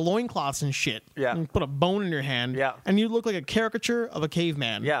give you like loincloths and shit. Yeah. And put a bone in your hand. Yeah. And you look like a caricature of a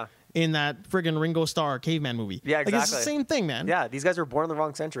caveman. Yeah. In that friggin' Ringo Starr caveman movie. Yeah, Like, it's the exactly. same thing, man. Yeah, these guys were born in the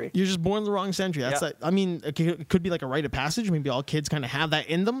wrong century. You're just born in the wrong century. That's Yeah. like, I mean, it could be like a rite of passage. Maybe all kids kind of have that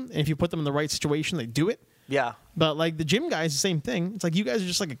in them. And if you put them in the right situation, they do it. Yeah, But like the gym guys, the same thing. It's like you guys are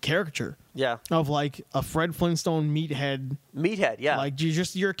just like a caricature yeah. of like a Fred Flintstone meathead. Meathead, yeah. Like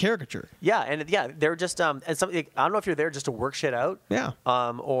you're a caricature. Yeah, and yeah, they're just and some. I don't know if you're there just to work shit out. Yeah.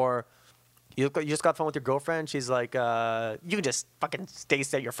 Or you just got fun with your girlfriend. She's like, you can just fucking stay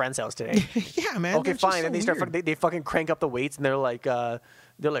at your friend's house today. Yeah, man. Okay, they're just fine. so And they start weird. they fucking crank up the weights, and they're like, oh,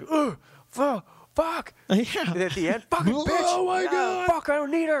 fuck. Yeah. And at the end, fucking bitch. Oh my Yeah, God. fuck, I don't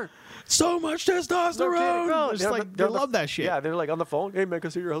need her. So much No kidding, testosterone. no. It's They're like on the- they they're on the- love that shit. Yeah, they're like on the phone. Hey, man, can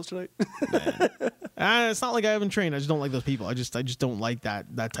I see your house tonight? It's not like I haven't trained. I just don't like those people. I just don't like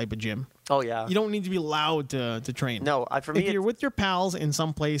that type of gym. Oh yeah. You don't need to be loud to train. No, for me, if you're it's- with your pals in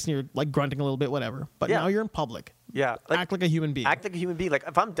some place and you're like grunting a little bit, whatever. But Yeah. now you're in public. yeah, Act like a human being. Act like a human being. Like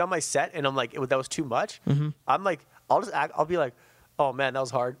if I'm done my set and I'm like, that was too much. Mm-hmm. I'm like, I'll just act. I'll be like, oh man, that was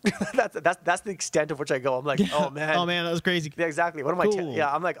hard. that's the extent of which I go. I'm like, oh man, Oh man, that was crazy. Yeah, exactly. What am I? Cool.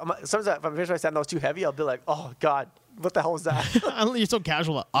 Yeah, I'm like, sometimes if I finish my set and that was too heavy, I'll be like, oh god, what the hell was that? You're so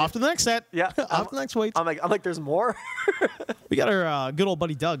casual. Off to the next set. Yeah, Off to the next weight. I'm like, there's more. We got our good old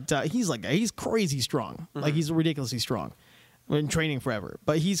buddy Doug. He's crazy strong. Like he's ridiculously strong. Been training forever,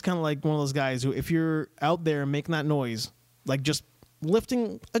 but he's kind of like one of those guys who, if you're out there making that noise, like just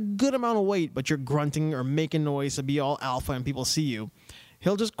lifting a good amount of weight, but you're grunting or making noise to be all alpha and people see you,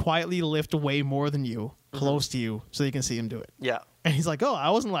 he'll just quietly lift way more than you, close to you, so you can see him do it. Yeah, And he's like, "Oh, I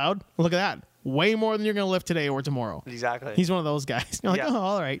wasn't loud. Look at that. Way more than you're gonna lift today or tomorrow." exactly. He's one of those guys. You're like, Yeah. "Oh,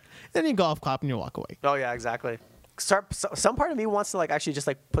 all right." Then you golf clap and you walk away. Oh yeah, exactly. Some part of me wants to like actually just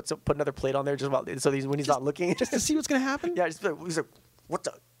like put another plate on there just while, so when he's not looking. Just to see what's gonna happen. yeah, just be like, he's like, what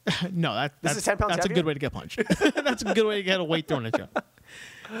the? No, This that's is 10 pounds that's a heavier? good way to get punched. That's a good way to get a weight thrown at you.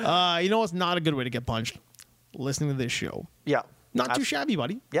 You know what's not a good way to get punched? Listening to this show. Yeah. Not too shabby,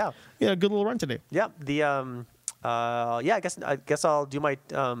 buddy. Yeah. You had a good little run today. Yeah. I guess I'll do my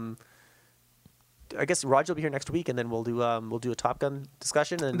I guess Roger will be here next week, and then we'll do a Top Gun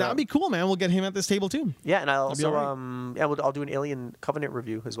discussion, and That'd be cool, man. We'll get him at this table too. yeah, and I'll That'd be also all right. I'll do an Alien Covenant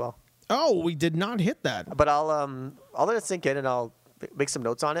review as well. Oh, we did not hit that. But I'll let it sink in, and I'll make some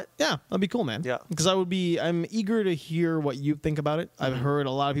notes on it. Yeah, that'd be cool, man. Yeah. Because I'm eager to hear what you think about it. I've heard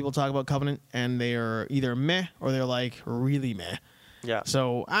a lot of people talk about Covenant, and they are either meh or they're like really meh. Yeah.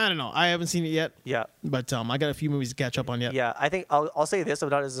 So I don't know. I haven't seen it yet. Yeah. But I got a few movies to catch up on yet. Yeah, I think I'll say this,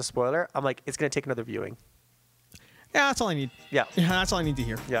 not as a spoiler. I'm like, it's gonna take another viewing. Yeah, that's all I need. Yeah. Yeah, that's all I need to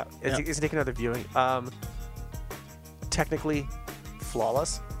hear. Yeah, it's Yeah. gonna take another viewing. Technically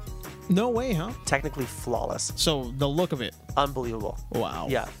flawless. No way, huh? Technically flawless. So the look of it. Unbelievable. Wow.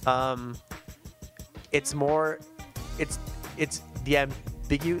 Yeah. It's more. It's the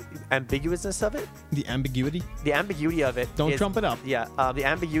ambiguousness of it. The ambiguity. The ambiguity of it. Don't is- trump it up. Yeah. The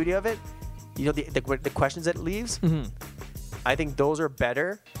ambiguity of it you know, the questions that it leaves. I think those are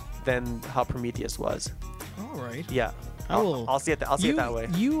better than how Prometheus was. All right. Yeah. I'll see it. I'll see it that way.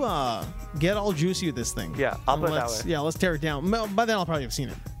 You get all juicy with this thing. Yeah, I'll put it that way. Yeah, let's tear it down. By then I'll probably have seen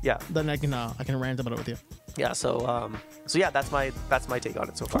it. Yeah. Then I can rant about it with you. Yeah. So yeah, that's my take on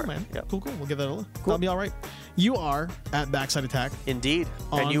it so far. Cool, man. Yeah. Cool. We'll give that a look. That'll be all right. You are at Backside Attack. Indeed.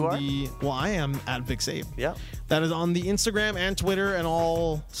 And you are? Well, I am at Vic Save. Yeah. That is on the Instagram and Twitter and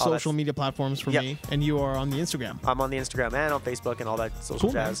all social media platforms for me. And you are on the Instagram. I'm on the Instagram and on Facebook and all that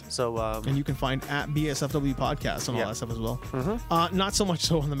social jazz. Man. So and you can find at BSFW Podcast and all that stuff as well. Not so much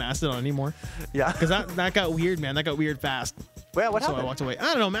so on the Mastodon anymore. Yeah. Because that got weird, man. That got weird fast. Well, what happened? So I walked away. I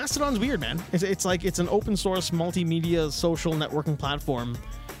don't know. Mastodon's weird, man. It's like it's an open source multimedia social networking platform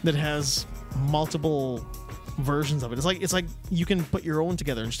that has multiple versions of it. It's like you can put your own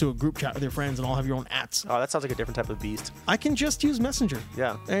together and just do a group chat with your friends and all have your own ats. Oh, that sounds like a different type of beast. I can just use Messenger.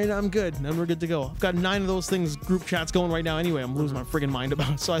 Yeah. And I'm good. And we're good to go. I've got 9 of those things, group chats going right now anyway. I'm losing my friggin' mind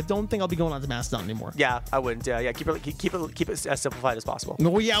about it. So I don't think I'll be going on to Mastodon anymore. Yeah, I wouldn't. Yeah. Keep it as simplified as possible. No,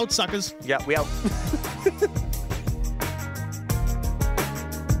 we out, suckers. Yeah, we out.